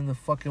 swimming in the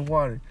fucking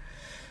water.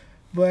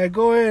 But I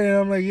go in and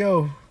I'm like,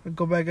 yo, I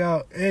go back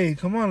out. Hey,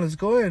 come on, let's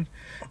go in.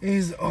 And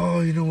he's,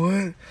 oh, you know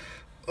what?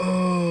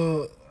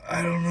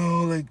 I don't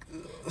know, like,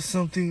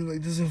 something,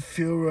 like, doesn't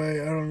feel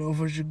right. I don't know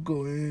if I should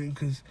go in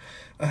because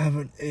I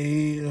haven't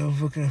ate and I'm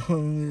fucking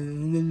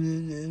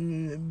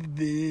hungry.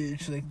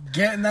 Bitch, like,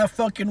 Get in that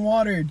fucking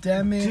water,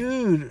 damn it.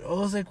 dude, I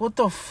was like, what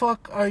the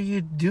fuck are you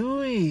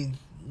doing?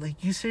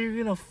 Like, you say you're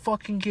gonna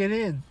fucking get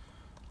in.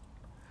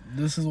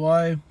 This is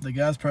why the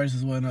gas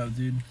prices went up,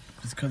 dude.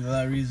 Just because of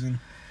that reason.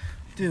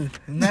 Dude,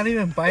 not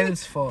even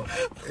Biden's fault.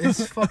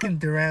 It's fucking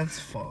Duran's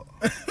fault.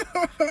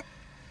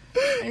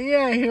 And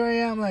yeah, here I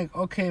am, like,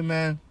 okay,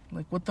 man.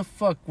 Like, what the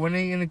fuck? When are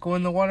you gonna go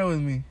in the water with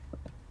me?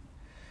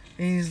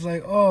 And he's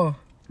like, oh,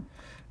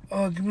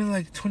 give me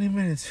like 20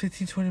 minutes,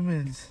 15, 20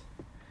 minutes.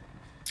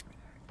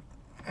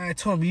 I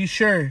told him, you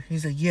sure?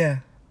 He's like, yeah.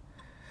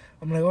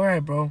 I'm like,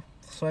 alright, bro.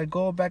 So I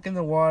go back in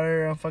the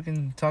water. I'm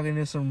fucking talking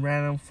to some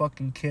random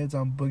fucking kids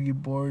on boogie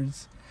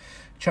boards.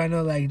 Trying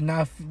to, like,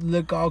 not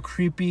look all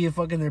creepy. And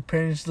fucking their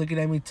parents looking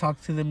at me,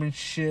 talk to them and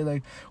shit.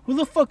 Like, who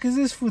the fuck is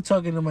this fool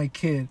talking to my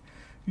kid?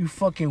 You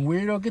fucking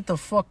weirdo, get the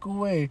fuck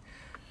away.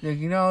 Like,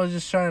 you know, I was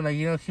just trying to, like,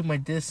 you know, keep my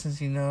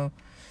distance, you know.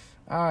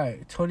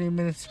 Alright, 20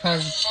 minutes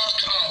past.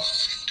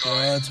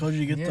 I told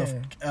you to get the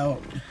fuck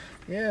out.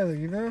 Yeah,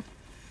 you know?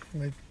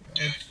 Like,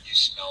 Dude, you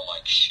smell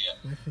like shit.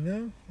 you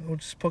know? I was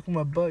just poking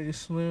my butt, you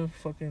smell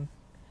fucking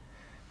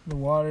the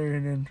water,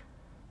 and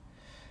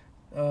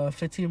then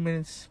 15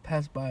 minutes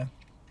pass by.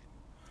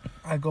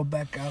 I go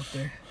back out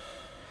there.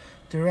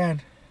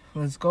 Duran,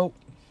 let's go.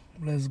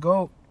 Let's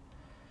go.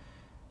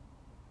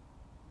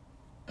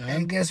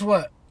 And guess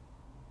what?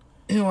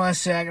 He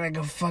wants to act like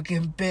a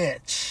fucking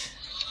bitch.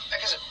 That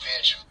guy's a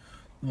bitch.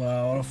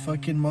 Wow, what a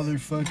fucking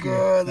motherfucker.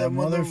 God, that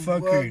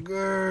motherfucker.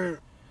 motherfucker.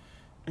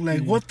 Like,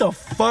 Dude. what the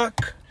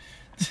fuck?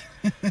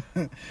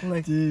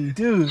 Like, Dude.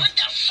 dude. What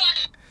the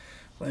fuck?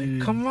 Like,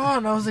 Dude. come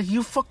on. I was like,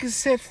 you fucking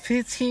said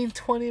 15,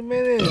 20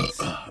 minutes.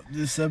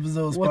 This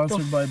episode is What the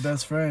sponsored by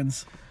Best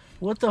Friends.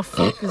 What the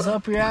fuck is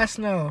up your ass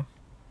now?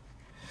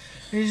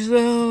 He's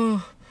like,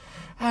 oh,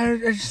 I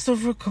just don't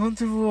feel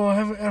comfortable. I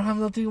don't have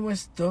nothing in my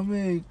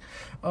stomach.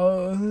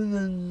 Oh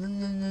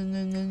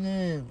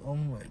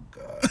my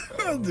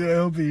god. Dude, I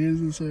hope he hears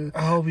this.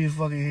 I hope you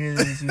fucking hear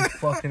this, you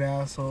fucking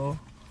asshole.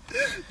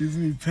 He's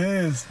gonna be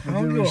pissed. But I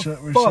don't dude, give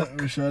a we're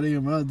fuck. shouting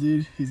him out,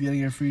 dude. He's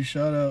getting a free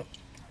shout out.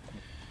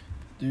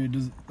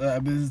 Dude,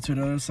 I've been listening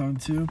to another song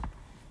too.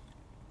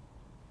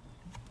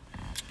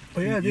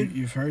 But yeah, dude.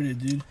 You've heard it,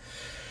 dude.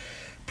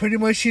 Pretty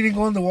much he didn't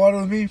go in the water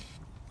with me.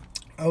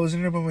 I was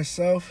in there by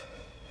myself.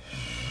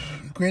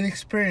 Great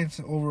experience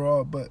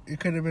overall, but it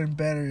could have been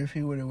better if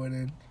he would have went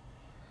in.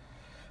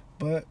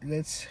 But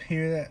let's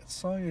hear that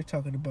song you're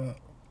talking about.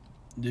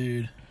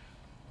 Dude,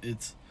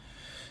 it's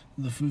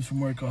the Food from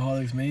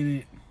Workaholics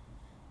made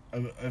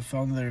it. I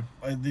found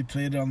they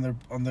played it on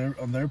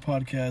their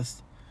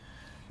podcast.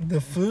 The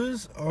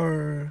Foos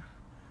or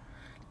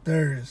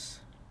theirs?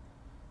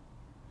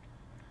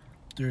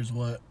 There's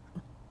what?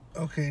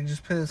 Okay,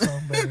 just play the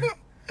song better.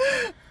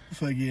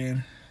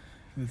 Fucking,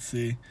 let's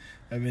see.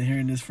 I've been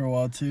hearing this for a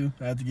while too.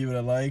 I have to give it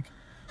a like.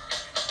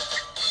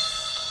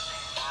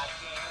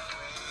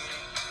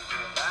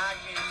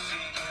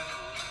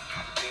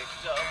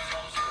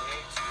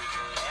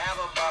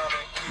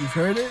 You've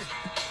heard it?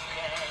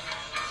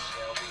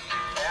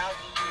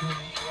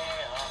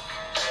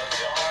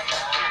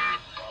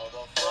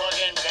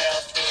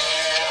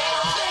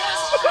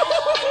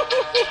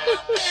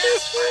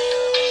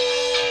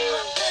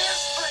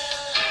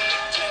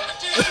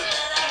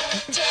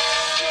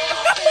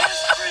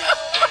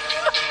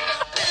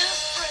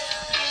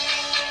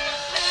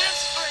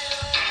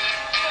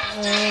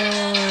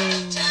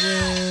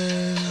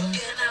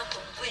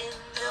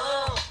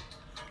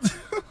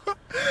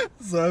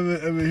 So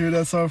I've been hearing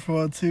that song for a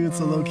while too. It's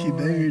a low key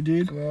banger,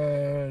 dude.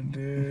 God,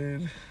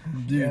 dude.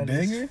 Dude, That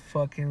is banger?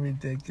 fucking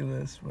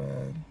ridiculous,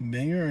 man.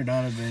 Banger or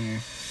not a banger?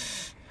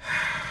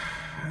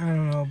 I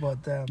don't know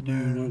about that, Dude,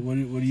 man. what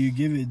do you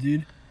give it,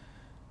 dude?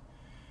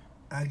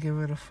 I give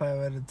it a 5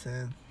 out of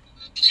 10.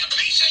 You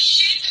piece of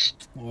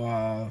shit.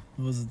 Wow.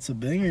 It's a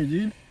banger,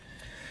 dude.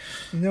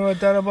 You know what I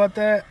thought about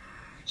that?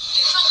 It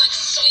smells like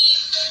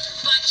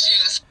sweet butt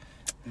juice.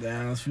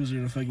 Damn, those fools are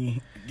gonna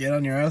fucking get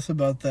on your ass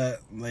about that.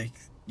 Like,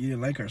 you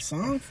didn't like our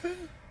song, fam?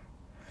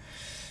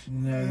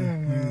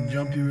 No,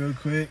 jump you real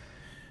quick.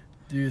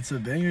 Dude, it's a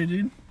banger,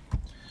 dude.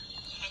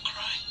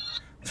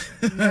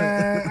 Nah,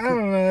 I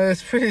don't know.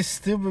 It's pretty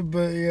stupid,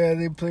 but yeah,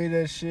 they play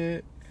that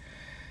shit.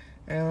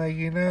 And like,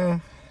 you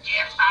know,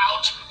 Get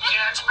out,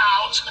 get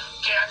out,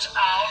 get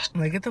out.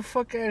 like, get the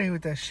fuck out of here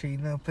with that shit, you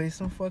know? Play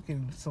some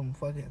fucking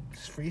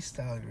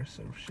freestyle or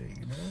some shit,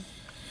 you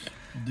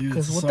know? Dude,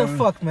 Because it's a what the song-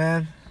 fuck,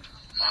 man?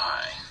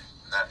 My,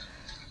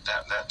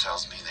 that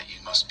tells me that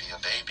you must be a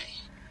baby.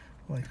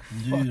 Like,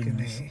 Dude, fucking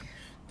this- A.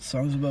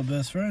 Songs about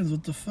best friends.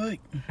 What the fuck?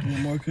 What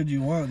more could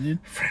you want, dude?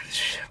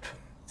 Friendship.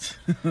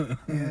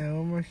 Yeah,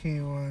 what more can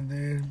you want,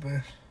 dude?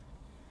 But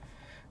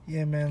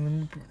yeah,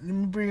 man, let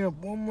me bring up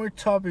one more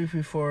topic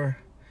before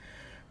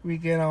we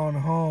get on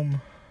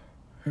home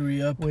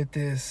Hurry up. with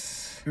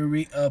this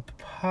Hurry up.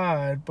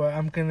 pod. But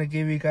I'm gonna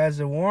give you guys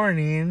a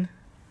warning.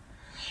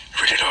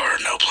 Rated R,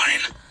 no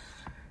plane.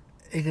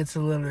 It gets a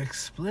little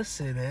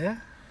explicit, eh?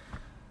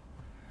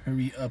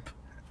 Hurry up.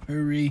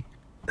 Hurry.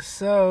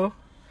 So,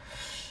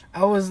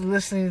 I was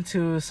listening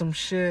to some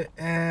shit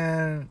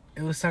and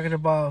it was talking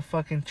about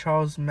fucking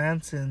Charles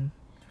Manson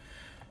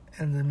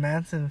and the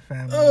Manson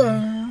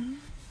family.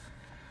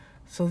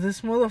 So this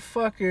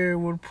motherfucker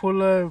would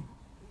pull up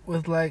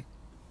with like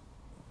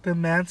the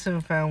Manson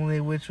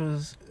family, which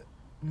was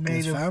made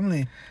It's of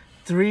family.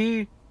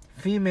 3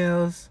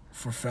 females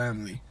For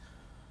family.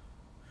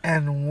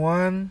 and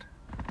 1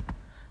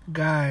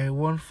 guy,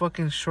 1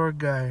 fucking short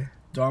guy,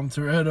 Dom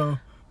Toretto.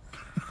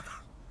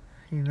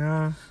 you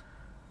know?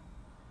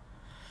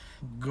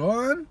 Go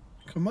on.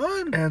 Come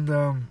on.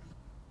 And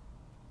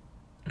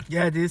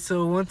yeah, dude,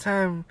 so one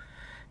time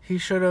he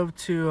showed up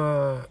to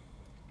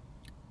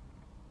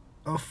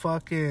a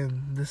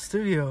fucking the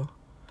studio,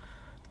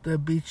 the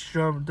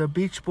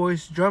Beach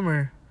Boys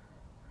drummer.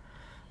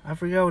 I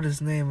forgot what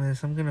his name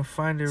is. I'm gonna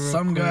find it real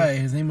Some quick. guy.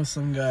 His name was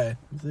some guy.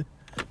 You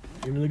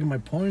ever look at my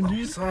porn,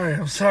 dude?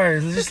 I'm sorry.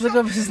 Just look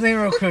up his name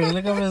real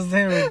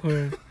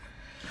quick.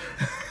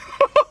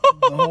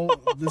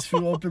 This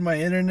fool opened my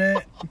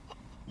internet.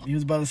 He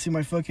was about to see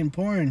my fucking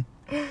porn.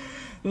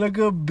 Look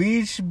up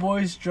Beach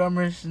Boys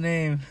drummer's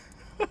name.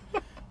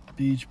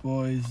 Beach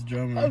Boys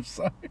drummer. I'm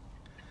sorry.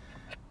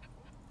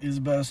 He's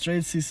about to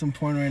straight see some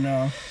porn right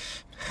now.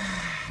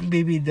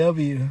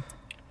 BBW.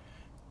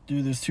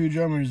 Dude, there's 2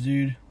 drummers,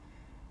 dude.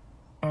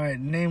 Alright,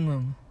 name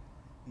them.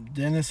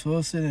 Dennis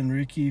Wilson and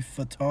Ricky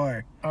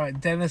Fattar. Alright,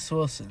 Dennis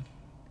Wilson.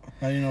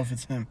 How do you know if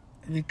it's him?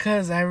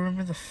 Because I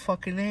remember the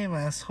fucking name,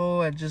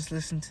 asshole. I just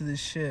listened to this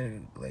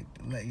shit like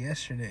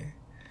yesterday.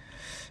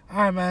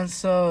 Alright, man,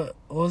 so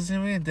what was his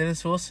name again?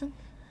 Dennis Wilson?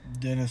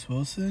 Dennis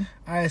Wilson?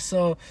 Alright,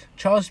 so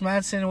Charles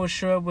Manson would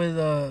show up with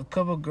a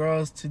couple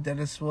girls to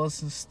Dennis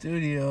Wilson's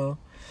studio.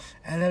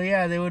 And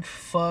yeah, they would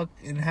fuck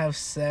and have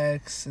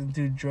sex and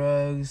do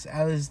drugs,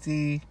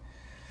 LSD.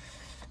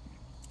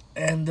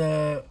 And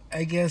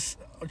I guess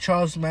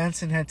Charles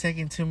Manson had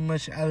taken too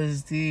much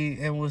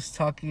LSD and was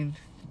talking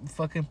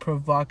fucking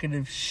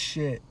provocative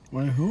shit.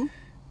 Wait, who?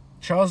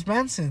 Charles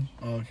Manson.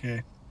 Oh,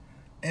 okay.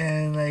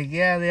 And like,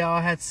 yeah, they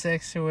all had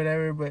sex or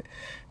whatever, but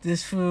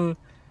this fool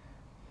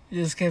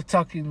just kept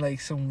talking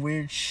like some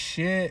weird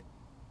shit.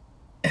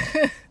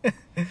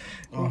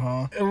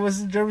 Uh-huh. It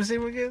was the drummer's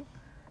name again?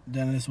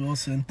 Dennis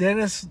Wilson.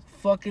 Dennis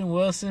fucking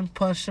Wilson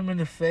punched him in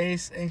the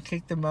face and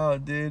kicked him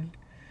out, dude.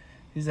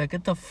 He's like,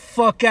 get the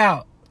fuck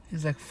out.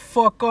 He's like,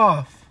 fuck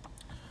off.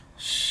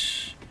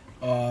 Shh.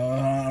 I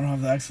don't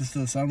have the access to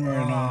the soundboard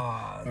right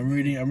now. I'm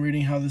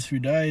reading how this fool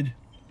died.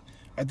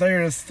 I thought you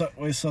were gonna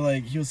wait. So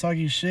like he was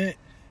talking shit,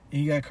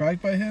 and he got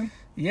cracked by him.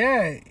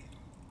 Yeah,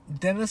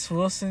 Dennis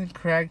Wilson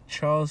cracked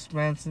Charles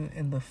Manson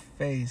in the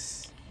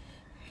face.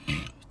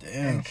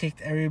 Damn. And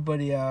kicked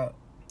everybody out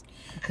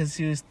because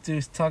he was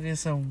talking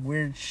some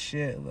weird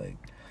shit like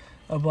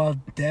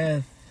about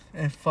death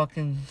and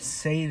fucking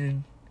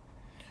Satan.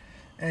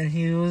 And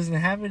he wasn't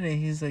having it.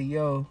 He's like,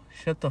 yo,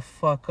 shut the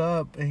fuck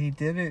up. And he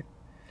didn't.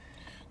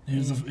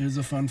 Here's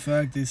a fun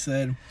fact. They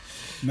said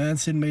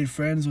Manson made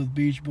friends with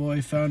Beach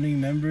Boy founding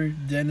member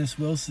Dennis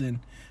Wilson.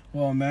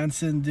 While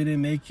Manson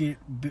didn't make it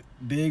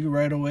big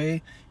right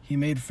away, he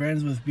made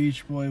friends with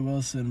Beach Boy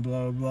Wilson,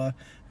 blah, blah, blah.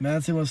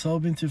 Manson was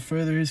hoping to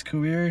further his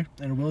career,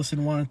 and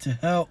Wilson wanted to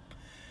help.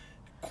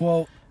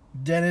 Quote,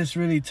 Dennis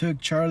really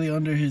took Charlie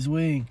under his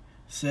wing,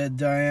 said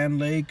Diane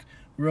Lake,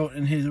 wrote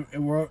in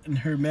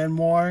her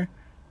memoir,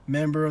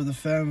 Member of the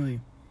Family.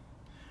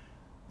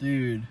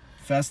 Dude,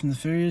 Fast and the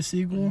Furious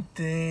sequel?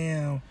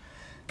 Damn.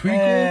 Prequel?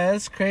 Yeah,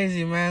 that's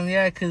crazy, man.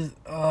 Yeah, because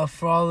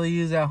for all of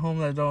you at home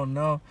that don't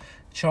know,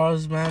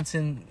 Charles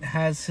Manson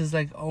has his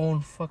like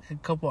own fucking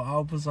couple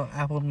albums on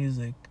Apple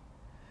Music.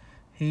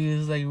 He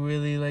was like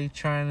really like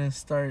trying to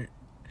start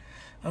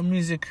a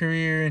music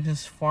career in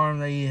his farm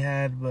that he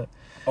had, but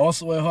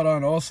also, wait, hold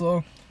on.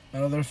 Also,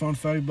 another fun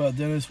fact about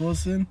Dennis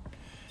Wilson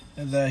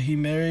is that he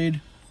married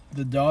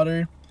the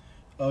daughter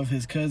of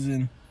his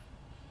cousin.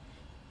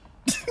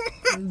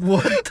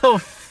 what the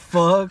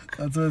fuck?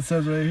 That's what it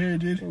says right here,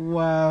 dude.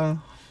 Wow.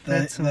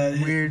 That's some that-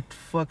 weird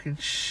fucking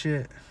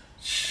shit.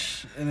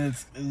 And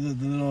it's the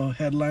little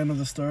headline of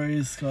the story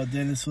is called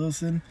Dennis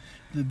Wilson,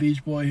 the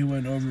beach boy who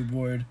went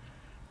overboard.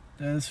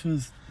 Dennis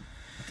was,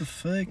 what the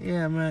fuck?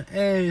 Yeah, man.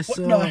 Hey, What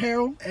so the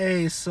hell?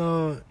 hey,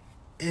 so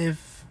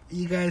if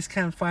you guys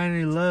can't find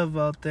any love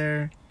out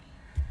there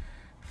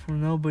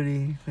from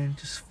nobody, then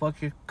just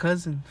fuck your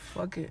cousin.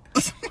 Fuck it.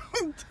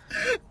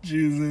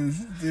 Jesus,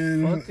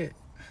 dude. Fuck it.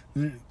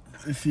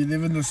 If you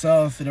live in the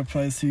South, it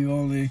applies to you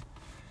only.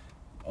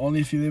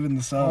 Only if you live in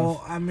the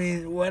South. Oh, I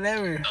mean,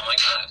 whatever. Oh my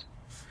god.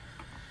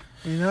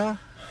 You know?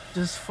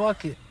 Just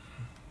fuck it.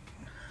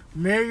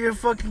 Marry your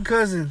fucking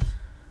cousin.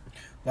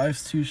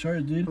 Life's too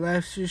short, dude.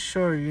 Life's just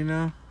short, you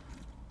know?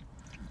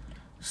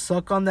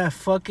 Suck on that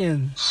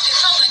fucking, It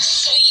smells like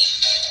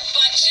sweet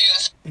butt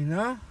juice. you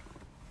know?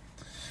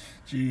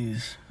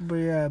 Jeez. But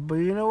yeah, but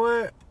you know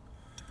what?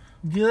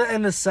 Do that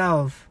in the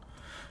South.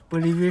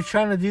 But if you're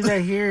trying to do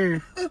that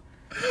here,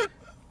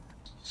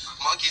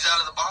 Monkey's out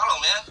of the bottle,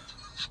 man.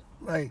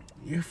 like,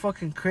 you're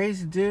fucking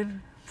crazy,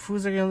 dude.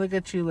 Fools are gonna look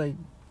at you like,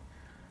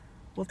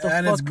 what the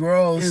And fuck it's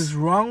gross. is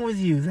wrong with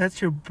you?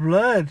 That's your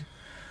blood.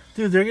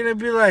 Dude, they're gonna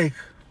be like,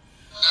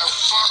 Now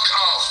fuck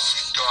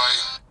off,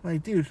 guy.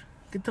 dude,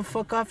 get the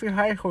fuck off your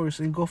high horse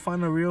and go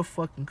find a real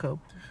fucking couple.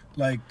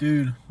 Like,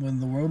 dude, when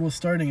the world was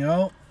starting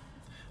out,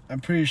 I'm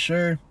pretty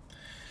sure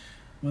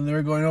when they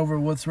were going over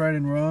what's right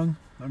and wrong,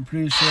 I'm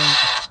pretty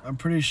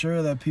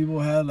sure that people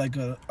had like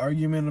an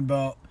argument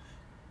about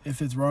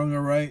if it's wrong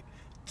or right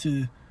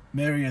to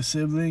marry a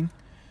sibling,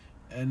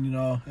 and you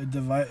know it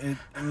divided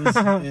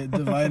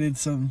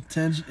some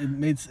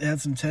tension. It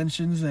had some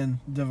tensions and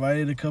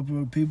divided a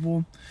couple of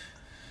people.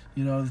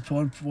 You know,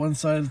 one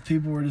side of the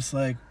people were just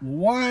like,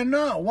 well, why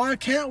not? Why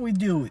can't we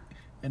do it?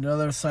 And the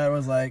other side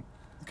was like,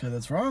 because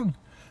it's wrong.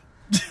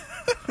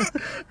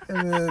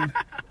 And then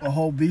a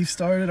whole beef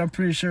started. I'm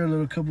pretty sure a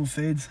little couple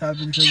fades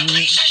happened because of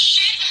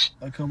it.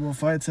 A couple of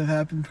fights have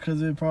happened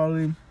because of it,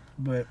 probably.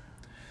 But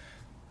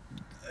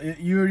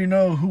you already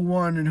know who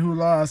won and who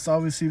lost.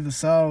 Obviously, the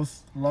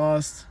South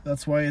lost.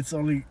 That's why it's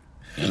only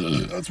cool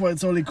in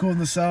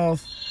the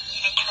South.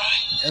 I'm gonna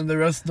cry. and the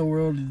rest of the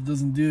world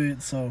doesn't do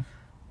it. So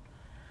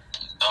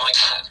Oh my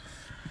god.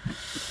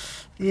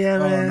 Yeah, I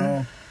don't man.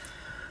 know.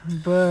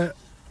 But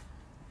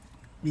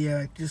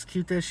yeah, just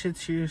keep that shit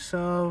to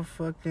yourself.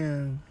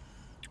 Fucking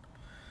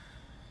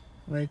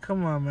like,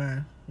 come on,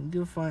 man.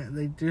 You'll find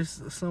like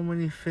there's so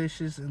many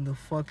fishes in the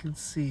fucking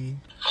sea.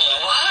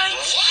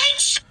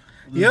 What?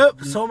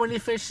 Yep, so many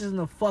fishes in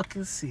the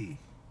fucking sea.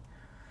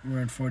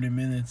 We're at 40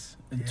 minutes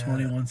and Yeah.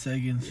 21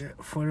 seconds. Yeah,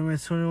 40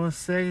 minutes, 21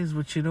 seconds.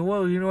 But you know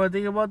what? You know what I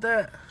think about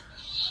that?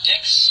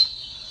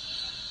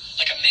 Dicks?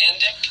 Like a man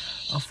dick?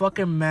 A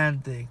fucking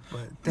man dick.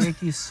 But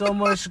thank you so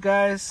much,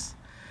 guys,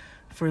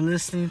 for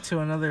listening to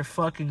another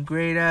fucking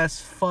great ass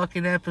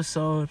fucking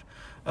episode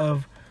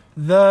of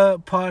the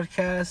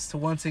podcast.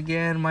 Once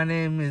again, my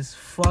name is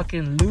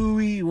fucking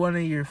Louie, one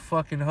of your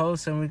fucking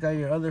hosts, and we got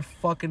your other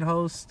fucking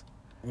host.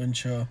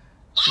 Wincho.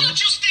 Why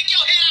don't you stick your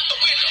head out the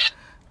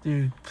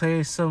window? Dude,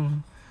 play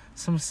some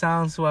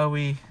sounds while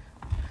we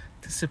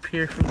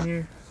disappear from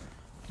here.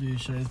 Dude,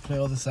 should I play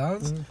all the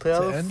sounds Play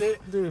all to the end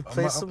it? Dude,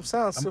 play some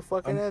sounds to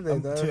fucking end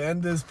it, dog. To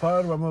end this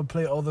pod, I'm gonna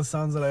play all the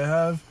sounds that I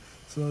have.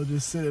 So I'll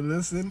just sit and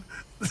listen.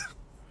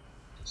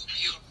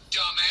 You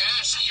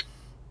dumbass. You...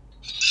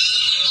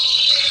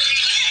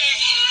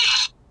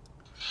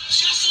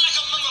 Just like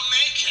a mama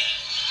man can.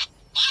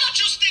 Why don't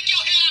you stick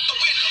your head out the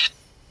window?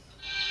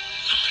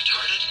 I'm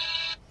retarded.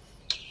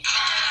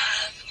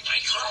 My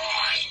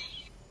God.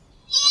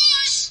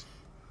 What?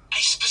 I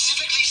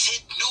specifically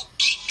said no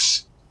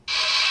geeks.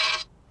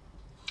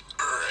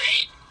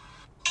 Right.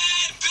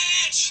 Bad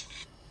bitch.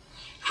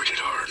 Rated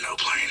R, no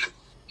plane.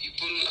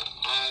 People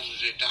are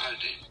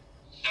retarded.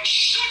 Now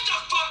shut the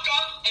fuck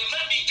up and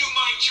let me do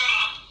my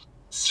job.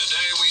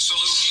 Today we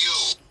salute you.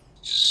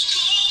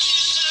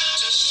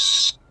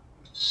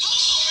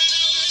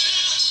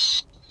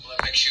 Well,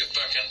 that makes you a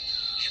fucking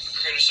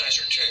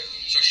criticizer too.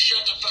 So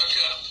shut the fuck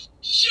up.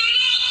 Shut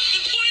up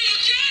and play the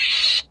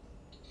game.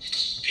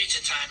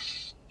 Pizza time.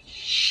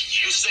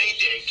 You say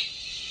dig,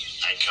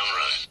 I come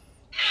running.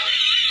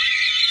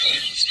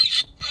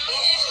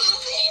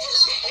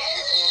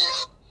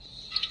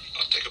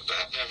 I'll take a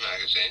Batman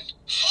magazine.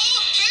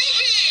 Oh,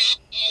 baby!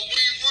 Are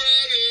we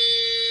ready?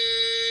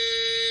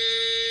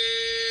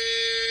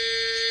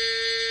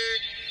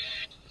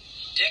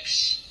 Dicks?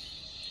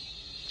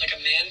 Like a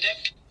man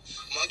dick?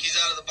 Monkey's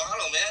out of the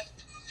bottle, man.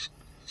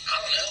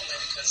 I don't know,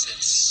 maybe because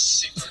it's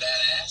super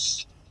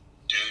badass.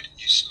 Dude,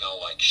 you smell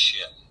like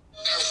shit.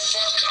 Now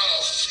fuck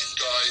off,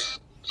 guy.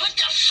 What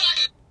the fuck?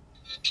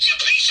 You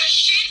piece of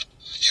shit!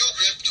 You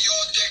ripped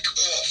your dick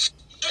off.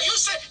 Do you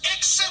say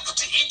except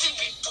to eating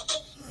me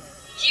poo-poo?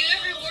 Do you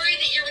ever worry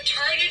that you're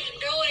retarded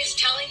and no one is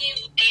telling you?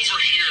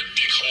 Over here,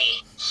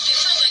 dickhole. It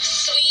smells like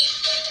sweet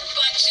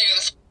butt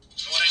juice.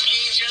 What I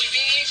mean, Jelly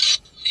Bean?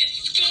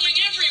 It's going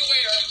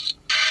everywhere.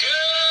 Good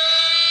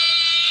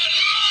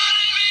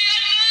morning,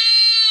 Vietnam!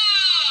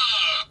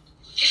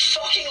 You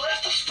fucking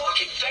left the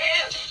fucking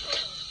van.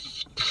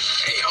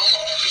 Hey, homo,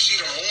 you see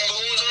the moon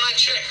balloons on that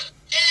chick?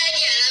 Yeah,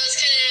 that was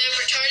kind of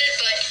retarded,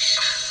 but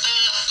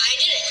I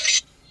did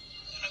it.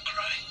 I'm gonna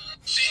cry.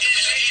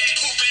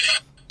 Poop in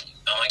it.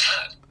 Oh my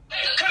god.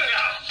 Hey, cut it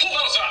out. Pull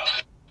those up.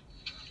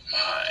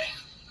 My,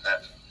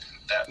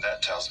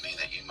 that tells me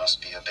that you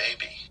must be a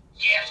baby.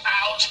 Get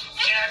out!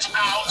 Get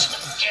out!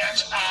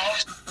 Get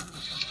out!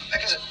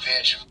 That is a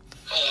bitch.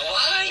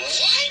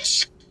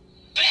 What?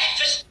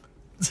 Breakfast.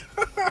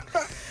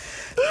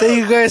 Thank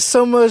you guys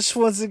so much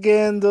once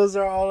again. Those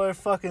are all our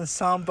fucking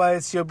sound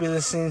bites. You'll be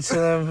listening to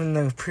them in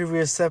the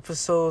previous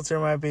episodes. There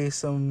might be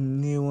some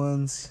new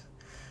ones.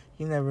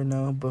 You never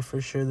know, but for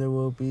sure there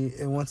will be.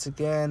 And once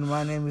again,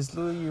 my name is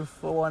Louie,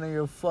 one of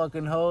your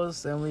fucking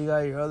hosts, and we got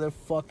your other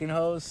fucking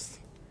host.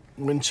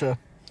 Wincha.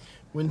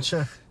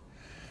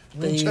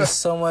 Thank you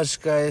so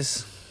much,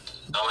 guys.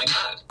 Oh my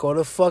god. Go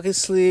to fucking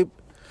sleep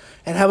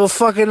and have a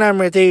fucking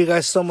nightmare. Thank you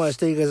guys so much.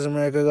 Thank you guys,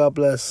 America. God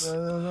bless.